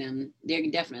teaching them, they're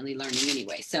definitely learning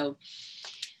anyway. So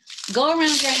go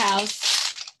around your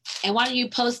house and why don't you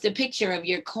post a picture of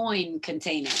your coin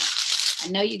container? I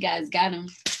know you guys got them.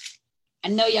 I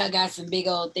know y'all got some big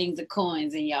old things of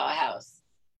coins in y'all house.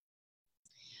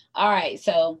 All right,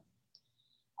 so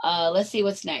let's see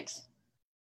what's next.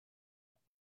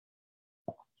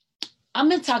 I'm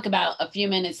going to talk about a few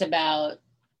minutes about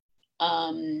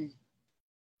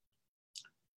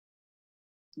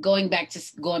going back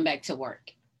to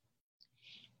work.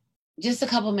 Just a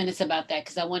couple minutes about that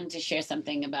because I wanted to share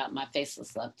something about my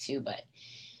faceless love too. But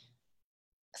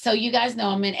so you guys know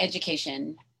I'm in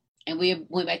education, and we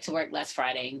went back to work last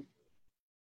Friday,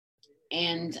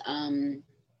 and I'm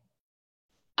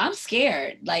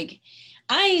scared. Like,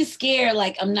 I ain't scared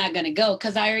like I'm not gonna go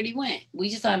because I already went. We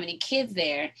just don't have any kids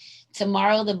there.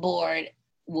 Tomorrow the board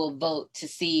will vote to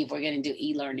see if we're going to do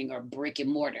e-learning or brick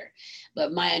and mortar.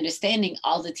 But my understanding,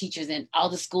 all the teachers and all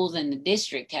the schools in the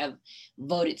district have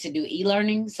voted to do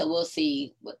e-learning. So we'll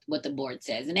see what the board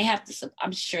says. And they have to,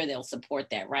 I'm sure they'll support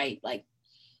that, right? Like,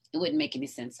 it wouldn't make any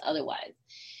sense otherwise.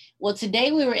 Well,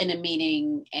 today we were in a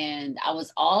meeting and I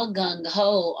was all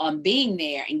gung-ho on being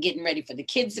there and getting ready for the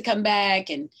kids to come back.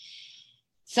 And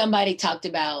somebody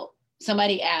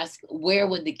asked, where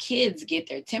would the kids get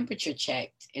their temperature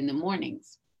checked in the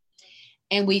mornings?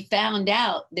 And we found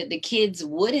out that the kids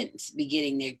wouldn't be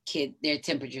getting their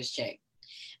temperatures checked.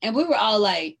 And we were all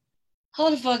like,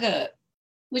 hold the fuck up.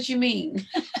 What you mean?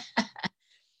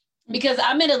 Because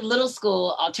I'm in a little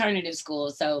school, alternative school.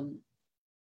 So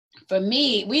for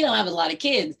me, we don't have a lot of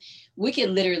kids. We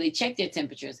could literally check their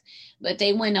temperatures. But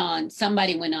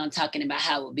somebody went on talking about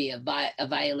how it would be a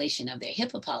violation of their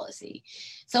HIPAA policy.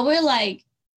 So we're like,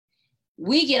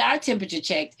 we get our temperature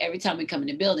checked every time we come in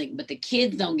the building, but the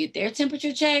kids don't get their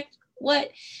temperature checked.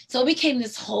 What? So it became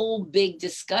this whole big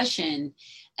discussion.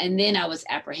 And then I was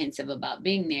apprehensive about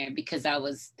being there because I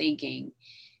was thinking,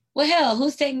 well, hell,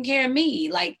 who's taking care of me?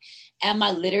 Like, am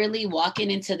I literally walking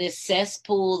into this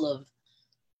cesspool of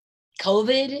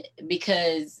COVID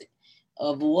because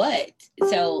of what?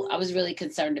 So I was really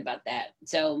concerned about that.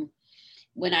 So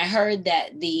when I heard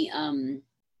that the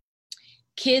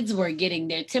kids were getting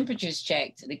their temperatures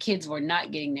checked, the kids were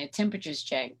not getting their temperatures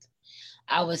checked,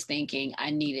 I was thinking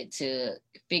I needed to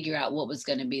figure out what was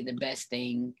going to be the best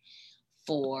thing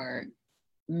for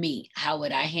me. How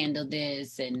would I handle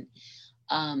this? And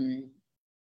how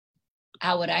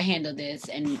would I handle this?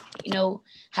 And,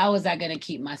 how was I going to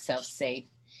keep myself safe?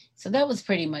 So that was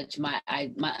pretty much my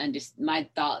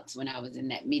thoughts when I was in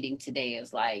that meeting today,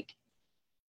 is like,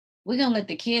 we're going to let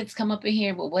the kids come up in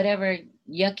here with whatever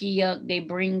yucky yuck they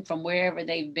bring from wherever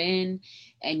they've been,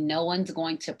 and no one's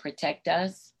going to protect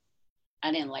us.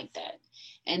 I didn't like that.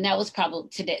 And that was probably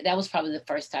today. That was probably the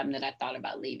first time that I thought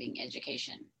about leaving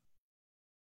education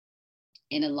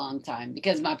in a long time,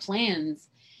 because my plans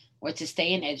were to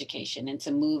stay in education and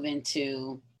to move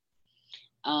into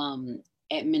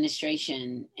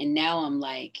administration. And now I'm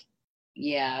like,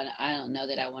 yeah, I don't know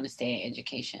that I want to stay in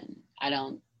education. I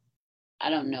don't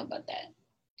know about that.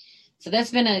 So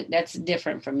that's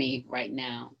different for me right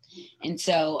now. And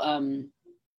so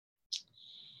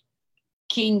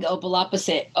King Opalapa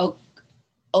said,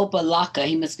 Opalaka,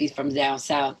 he must be from down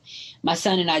south. My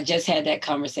son and I just had that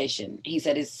conversation. He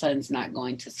said his son's not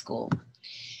going to school.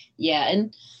 Yeah,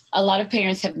 and a lot of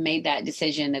parents have made that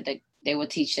decision that they will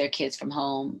teach their kids from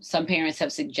home. Some parents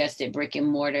have suggested brick and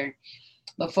mortar,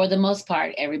 but for the most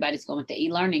part, everybody's going with the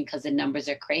e-learning because the numbers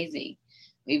are crazy.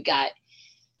 We've got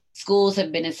schools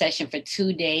have been in session for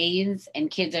 2 days and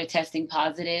kids are testing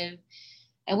positive,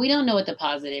 and we don't know what the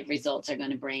positive results are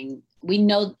going to bring. We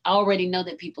already know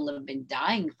that people have been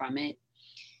dying from it,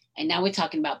 and now we're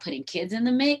talking about putting kids in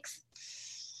the mix.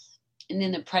 And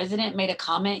then the president made a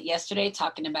comment yesterday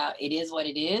talking about it is what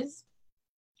it is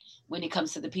when it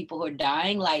comes to the people who are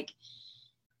dying. Like,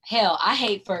 hell, I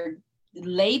hate for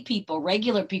lay people,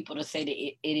 regular people, to say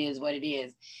that it is what it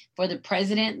is. For the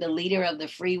president, the leader of the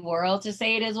free world, to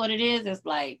say it is what it is, it's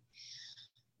like,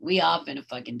 we all finna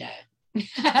fucking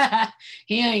die.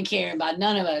 He ain't caring about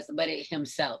none of us but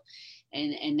himself.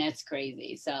 And that's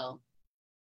crazy. So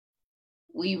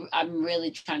I'm really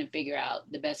trying to figure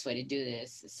out the best way to do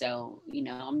this. So,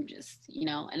 I'm just,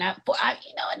 and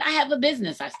I have a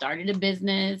business. I started a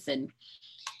business, and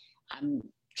I'm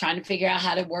trying to figure out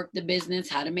how to work the business,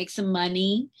 how to make some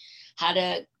money, how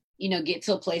to, get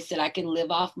to a place that I can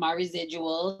live off my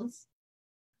residuals.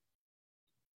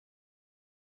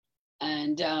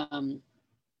 And,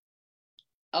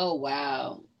 oh,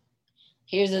 wow.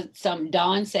 Here's some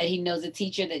Don said he knows a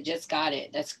teacher that just got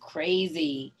it. That's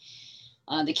crazy.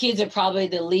 The kids are probably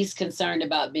the least concerned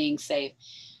about being safe.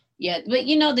 Yeah, but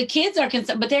the kids are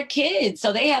concerned, but they're kids.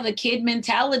 So they have a kid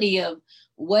mentality of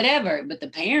whatever. But the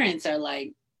parents are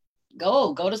like,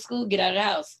 go to school, get out of the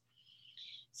house.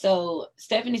 So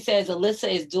Stephanie says Alyssa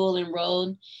is dual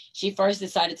enrolled. She first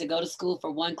decided to go to school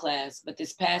for one class, but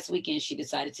this past weekend she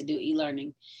decided to do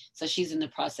e-learning. So she's in the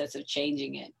process of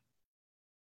changing it.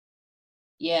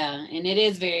 Yeah, and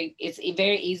it's very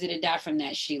easy to die from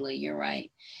that, Sheila. You're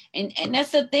right. And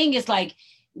that's the thing, is like,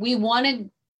 we want to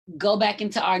go back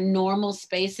into our normal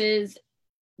spaces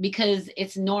because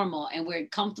it's normal and we're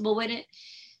comfortable with it.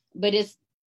 But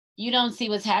you don't see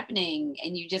what's happening,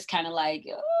 and you just kind of like,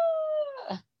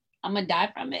 oh, I'm gonna die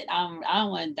from it. I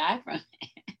don't want to die from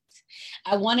it.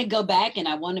 I want to go back and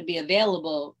I want to be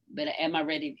available, but am I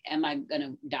ready? Am I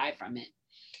gonna die from it?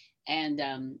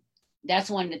 And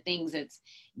that's one of the things that's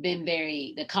been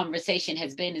the conversation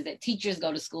has been, is that teachers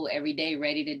go to school every day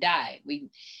ready to die.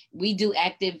 We do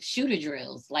active shooter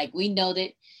drills. Like, we know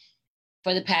that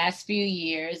for the past few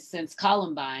years since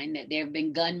Columbine, that there have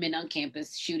been gunmen on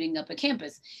campus shooting up a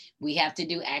campus. We have to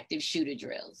do active shooter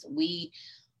drills. We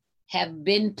have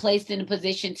been placed in a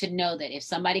position to know that if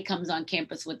somebody comes on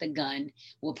campus with a gun,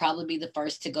 we'll probably be the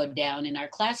first to go down in our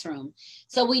classroom.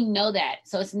 So we know that.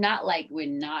 So it's not like we're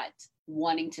not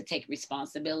wanting to take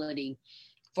responsibility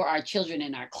for our children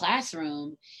in our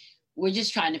classroom. We're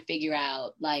just trying to figure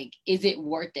out, like, is it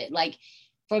worth it? Like,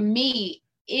 for me,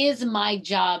 is my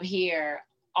job here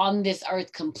on this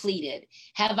earth completed?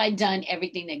 Have I done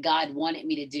everything that God wanted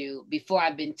me to do before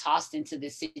I've been tossed into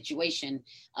this situation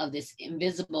of this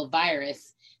invisible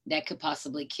virus that could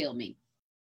possibly kill me?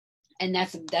 And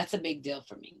that's a big deal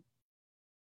for me.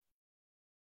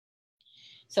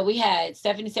 So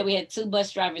Stephanie said we had 2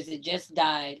 bus drivers that just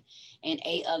died and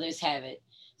 8 others have it.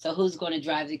 So who's going to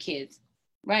drive the kids?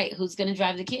 Right. Who's going to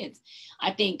drive the kids?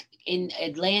 I think in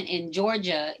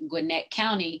Georgia, Gwinnett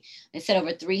County, they said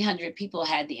over 300 people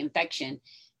had the infection.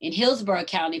 In Hillsborough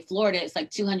County, Florida, it's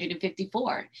like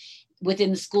 254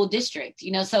 within the school district,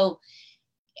 so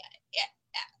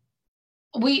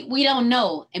we don't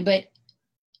know. But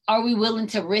are we willing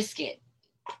to risk it?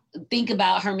 Think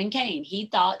about Herman Cain. He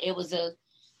thought it was a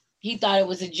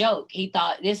joke. He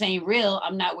thought, this ain't real.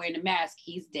 I'm not wearing a mask.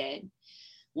 He's dead.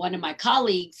 One of my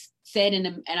colleagues said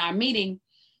in our meeting,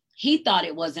 he thought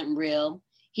it wasn't real.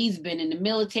 He's been in the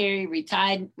military,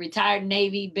 retired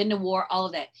Navy, been to war, all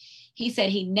of that. He said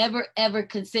he never, ever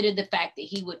considered the fact that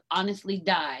he would honestly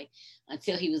die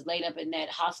until he was laid up in that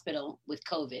hospital with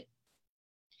COVID.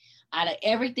 Out of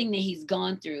everything that he's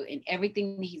gone through and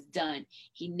everything that he's done,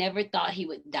 he never thought he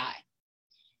would die.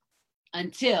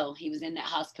 until he was in that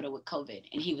hospital with COVID.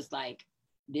 And he was like,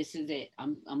 this is it.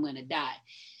 I'm going to die.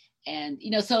 And,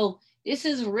 so this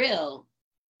is real,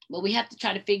 but we have to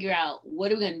try to figure out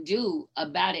what are we going to do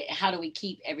about it. How do we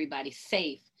keep everybody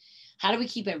safe? How do we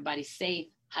keep everybody safe?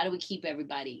 How do we keep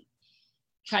everybody,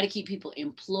 try to keep people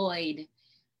employed,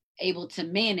 able to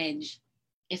manage,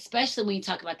 especially when you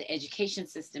talk about the education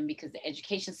system, because the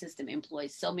education system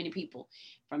employs so many people,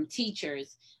 from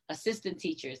teachers, assistant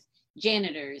teachers,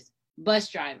 janitors, bus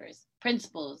drivers,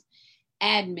 principals,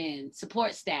 admin,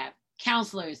 support staff,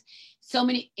 counselors, so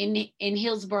many. In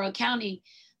Hillsborough County,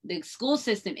 the school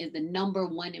system is the number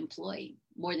one employee,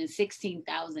 more than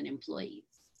 16,000 employees.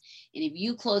 And if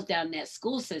you close down that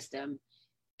school system,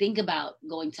 think about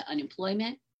going to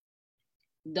unemployment,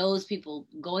 those people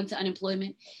going to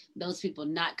unemployment, those people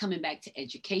not coming back to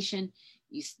education.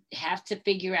 You have to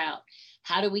figure out,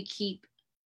 how do we keep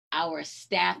our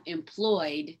staff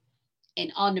employed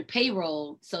and on the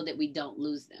payroll so that we don't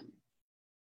lose them?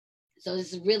 So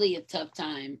this is really a tough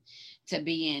time to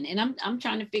be in. And I'm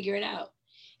trying to figure it out.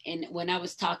 And when I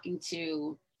was talking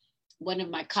to one of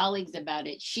my colleagues about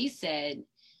it, she said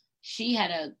she had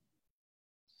a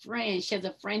friend, she has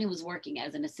a friend who was working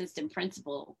as an assistant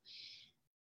principal.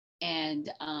 And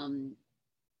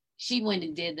she went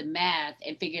and did the math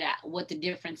and figured out what the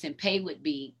difference in pay would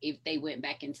be if they went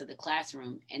back into the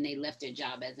classroom and they left their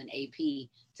job as an AP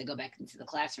to go back into the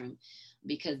classroom,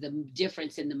 because the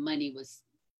difference in the money was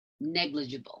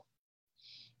negligible.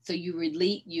 So you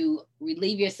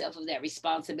relieve yourself of that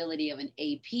responsibility of an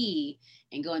AP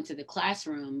and go into the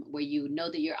classroom where you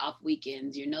know that you're off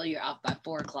weekends, you know you're off by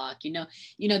 4 o'clock, you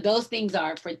know those things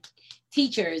are for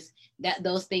teachers, that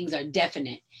those things are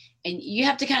definite. And you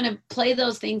have to kind of play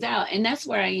those things out. And that's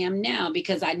where I am now,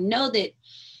 because I know that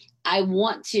I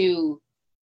want to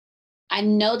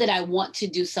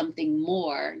do something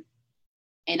more.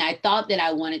 And I thought that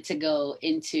I wanted to go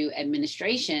into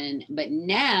administration, but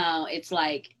now it's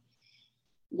like,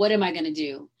 what am I going to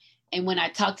do? And when I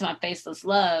talked to my Faceless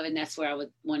Love, and that's where I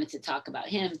wanted to talk about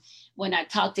him, when I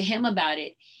talked to him about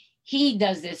it, he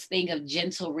does this thing of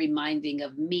gentle reminding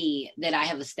of me that I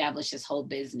have established this whole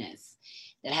business,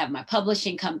 that I have my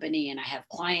publishing company and I have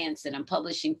clients that I'm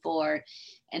publishing for,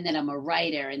 and then I'm a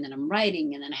writer, and then I'm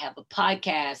writing, and then I have a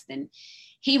podcast. And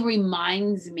he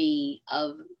reminds me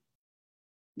of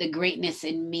the greatness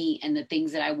in me and the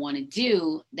things that I want to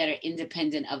do that are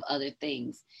independent of other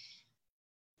things.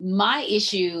 My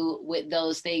issue with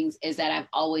those things is that I've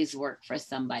always worked for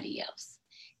somebody else.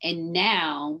 And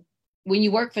now when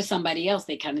you work for somebody else,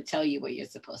 they kind of tell you what you're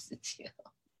supposed to do.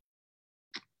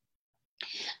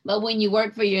 But when you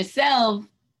work for yourself,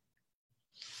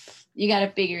 you got to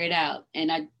figure it out.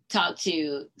 And I talked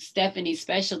to Stephanie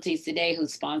Specialties today, who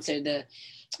sponsored the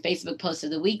Facebook Post of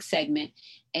the Week segment.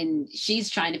 And she's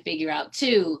trying to figure out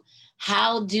too,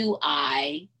 how do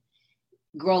I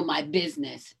grow my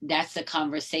business? That's the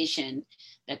conversation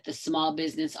that the small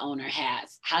business owner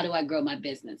has. How do I grow my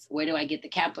business? Where do I get the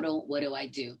capital? What do I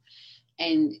do?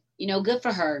 And, good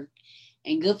for her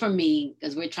and good for me,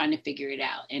 because we're trying to figure it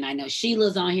out. And I know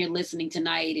Sheila's on here listening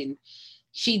tonight, and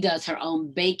she does her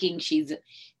own baking. She's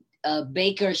a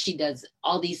baker. She does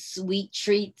all these sweet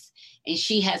treats, and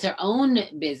she has her own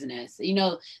business,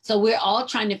 so we're all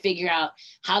trying to figure out,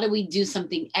 how do we do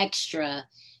something extra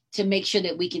to make sure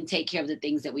that we can take care of the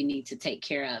things that we need to take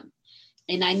care of.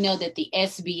 And I know that the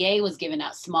SBA was giving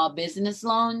out small business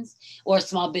loans or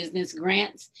small business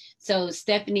grants. So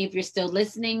Stephanie, if you're still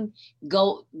listening,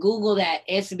 go Google that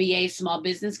SBA small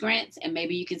business grants, and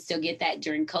maybe you can still get that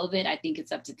during COVID. I think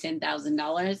it's up to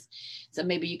 $10,000. So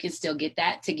maybe you can still get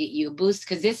that to get you a boost,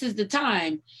 because this is the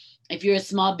time, if you're a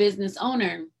small business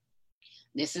owner,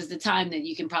 this is the time that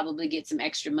you can probably get some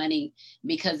extra money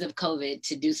because of COVID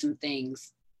to do some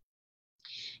things.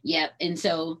 Yep. And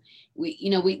so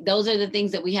we those are the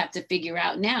things that we have to figure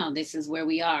out now. This is where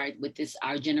we are with this.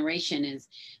 Our generation is,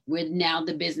 we're now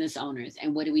the business owners,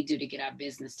 and what do we do to get our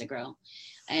business to grow?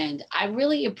 And I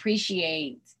really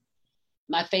appreciate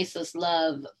my Faceless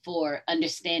Love for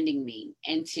understanding me,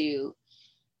 and to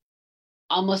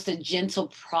almost a gentle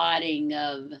prodding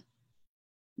of,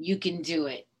 you can do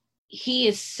it. He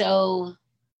is so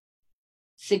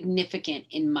significant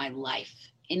in my life.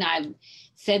 And I've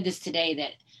said this today,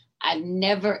 that I've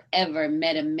never, ever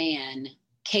met a man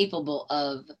capable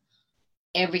of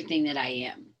everything that I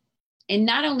am. And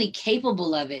not only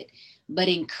capable of it, but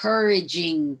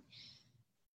encouraging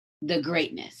the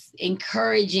greatness,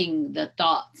 encouraging the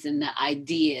thoughts and the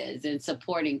ideas, and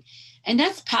supporting. And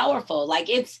that's powerful. Like,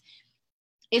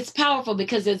 it's powerful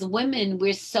because as women,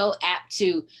 we're so apt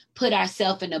to put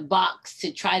ourselves in a box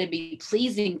to try to be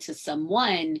pleasing to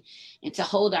someone and to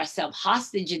hold ourselves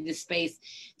hostage in this space,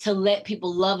 to let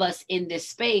people love us in this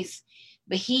space.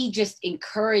 But he just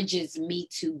encourages me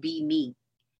to be me.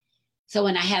 So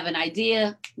when I have an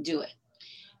idea, do it.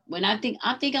 When I think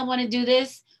I want to do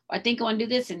this, or I think I want to do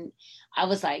this, and I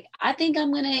was like, I think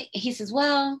I'm gonna. He says,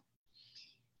 well,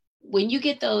 when you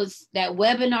get that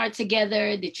webinar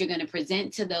together that you're going to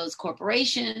present to those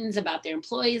corporations about their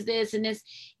employees, this and this,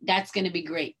 that's going to be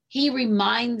great. He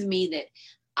reminds me that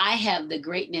I have the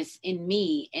greatness in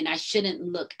me and I shouldn't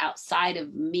look outside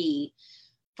of me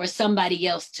for somebody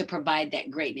else to provide that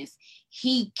greatness.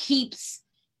 He keeps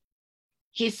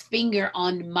his finger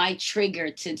on my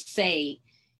trigger to say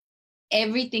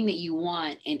everything that you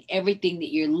want and everything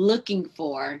that you're looking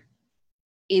for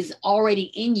is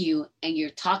already in you, and you're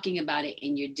talking about it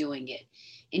and you're doing it.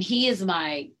 And he is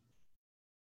like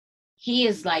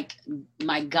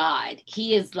my God.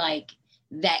 He is like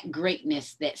that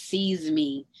greatness that sees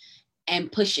me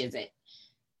and pushes it.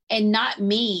 And not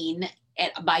mean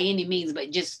by any means,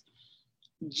 but just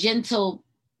gentle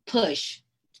push,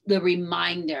 the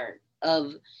reminder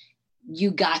of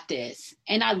you got this.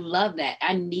 And I love that.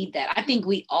 I need that. I think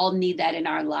we all need that in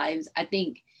our lives. I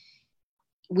think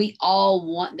we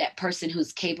all want that person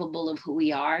who's capable of who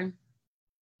we are.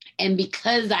 And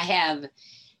because I have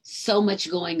so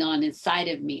much going on inside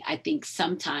of me, I think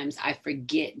sometimes I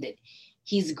forget that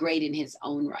he's great in his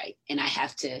own right. And I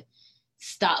have to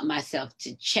stop myself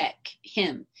to check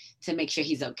him to make sure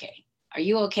he's okay. Are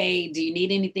you okay? Do you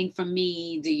need anything from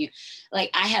me?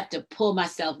 I have to pull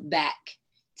myself back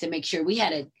to make sure. We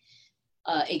had a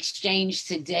exchange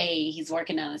today. He's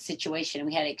working on a situation.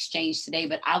 We had an exchange today,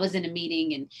 but I was in a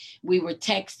meeting and we were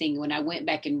texting. When I went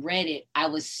back and read it, I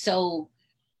was so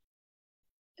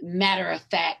matter of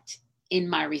fact in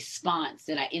my response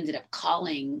that I ended up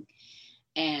calling,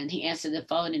 and he answered the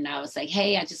phone and I was like,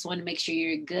 hey, I just want to make sure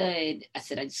you're good. I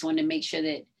said, I just want to make sure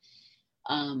that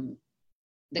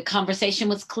the conversation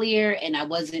was clear and I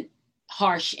wasn't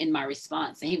harsh in my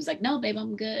response. And he was like, no, babe,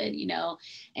 I'm good,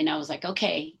 and I was like,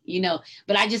 okay,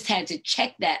 but I just had to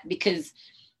check that, because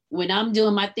when I'm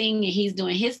doing my thing and he's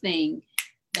doing his thing,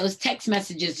 those text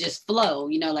messages just flow,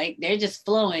 they're just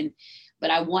flowing.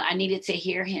 But I needed to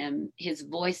hear his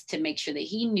voice, to make sure that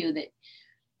he knew that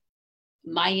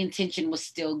my intention was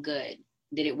still good,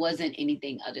 that it wasn't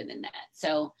anything other than that.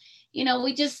 So,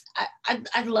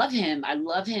 I love him. I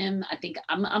love him. I think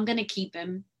I'm going to keep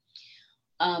him.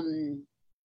 The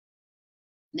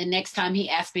next time he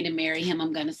asks me to marry him,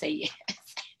 I'm going to say yes.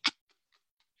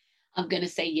 I'm going to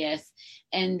say yes.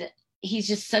 And he's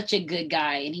just such a good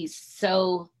guy. And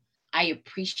I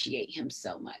appreciate him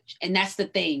so much. And that's the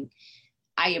thing.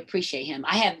 I appreciate him.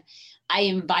 I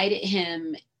invited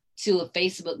him to a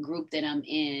Facebook group that I'm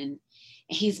in.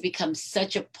 And he's become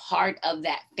such a part of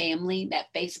that family,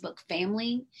 that Facebook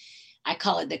family. I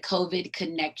call it the COVID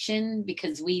connection,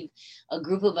 because a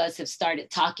group of us have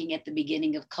started talking at the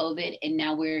beginning of COVID. And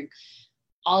now we're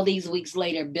all these weeks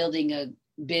later building a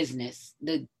business,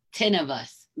 the 10 of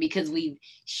us, because we've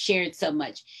shared so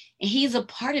much. And he's a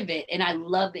part of it. And I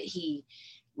love that he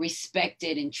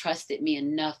respected and trusted me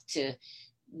enough to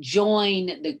join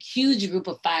the huge group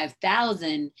of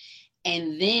 5,000,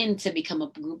 and then to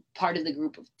become part of the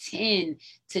group of 10,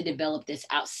 to develop this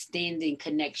outstanding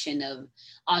connection of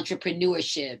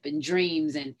entrepreneurship and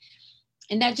dreams. And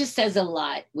that just says a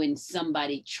lot when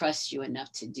somebody trusts you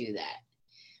enough to do that.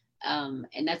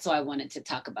 And that's why I wanted to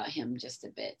talk about him just a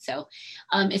bit. So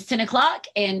it's 10 o'clock.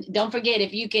 And don't forget,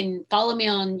 if you can follow me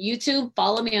on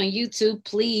YouTube,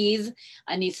 please.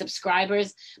 I need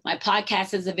subscribers. My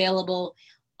podcast is available.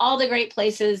 All the great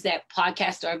places that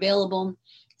podcasts are available.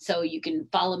 So you can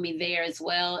follow me there as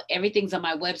well. Everything's on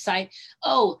my website.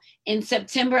 Oh, in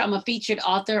September, I'm a featured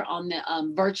author on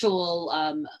the virtual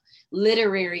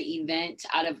literary event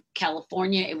out of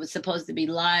California. It was supposed to be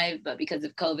live, but because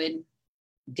of COVID,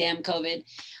 damn COVID.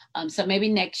 So maybe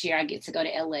next year I get to go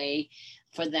to LA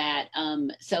for that.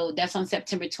 So that's on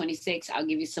September 26th. I'll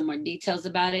give you some more details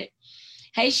about it.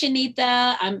 Hey,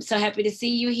 Shanita, I'm so happy to see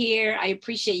you here. I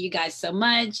appreciate you guys so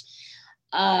much.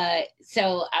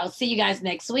 So I'll see you guys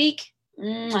next week.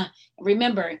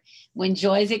 Remember, when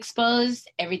joy is exposed,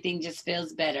 everything just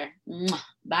feels better.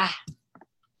 Bye.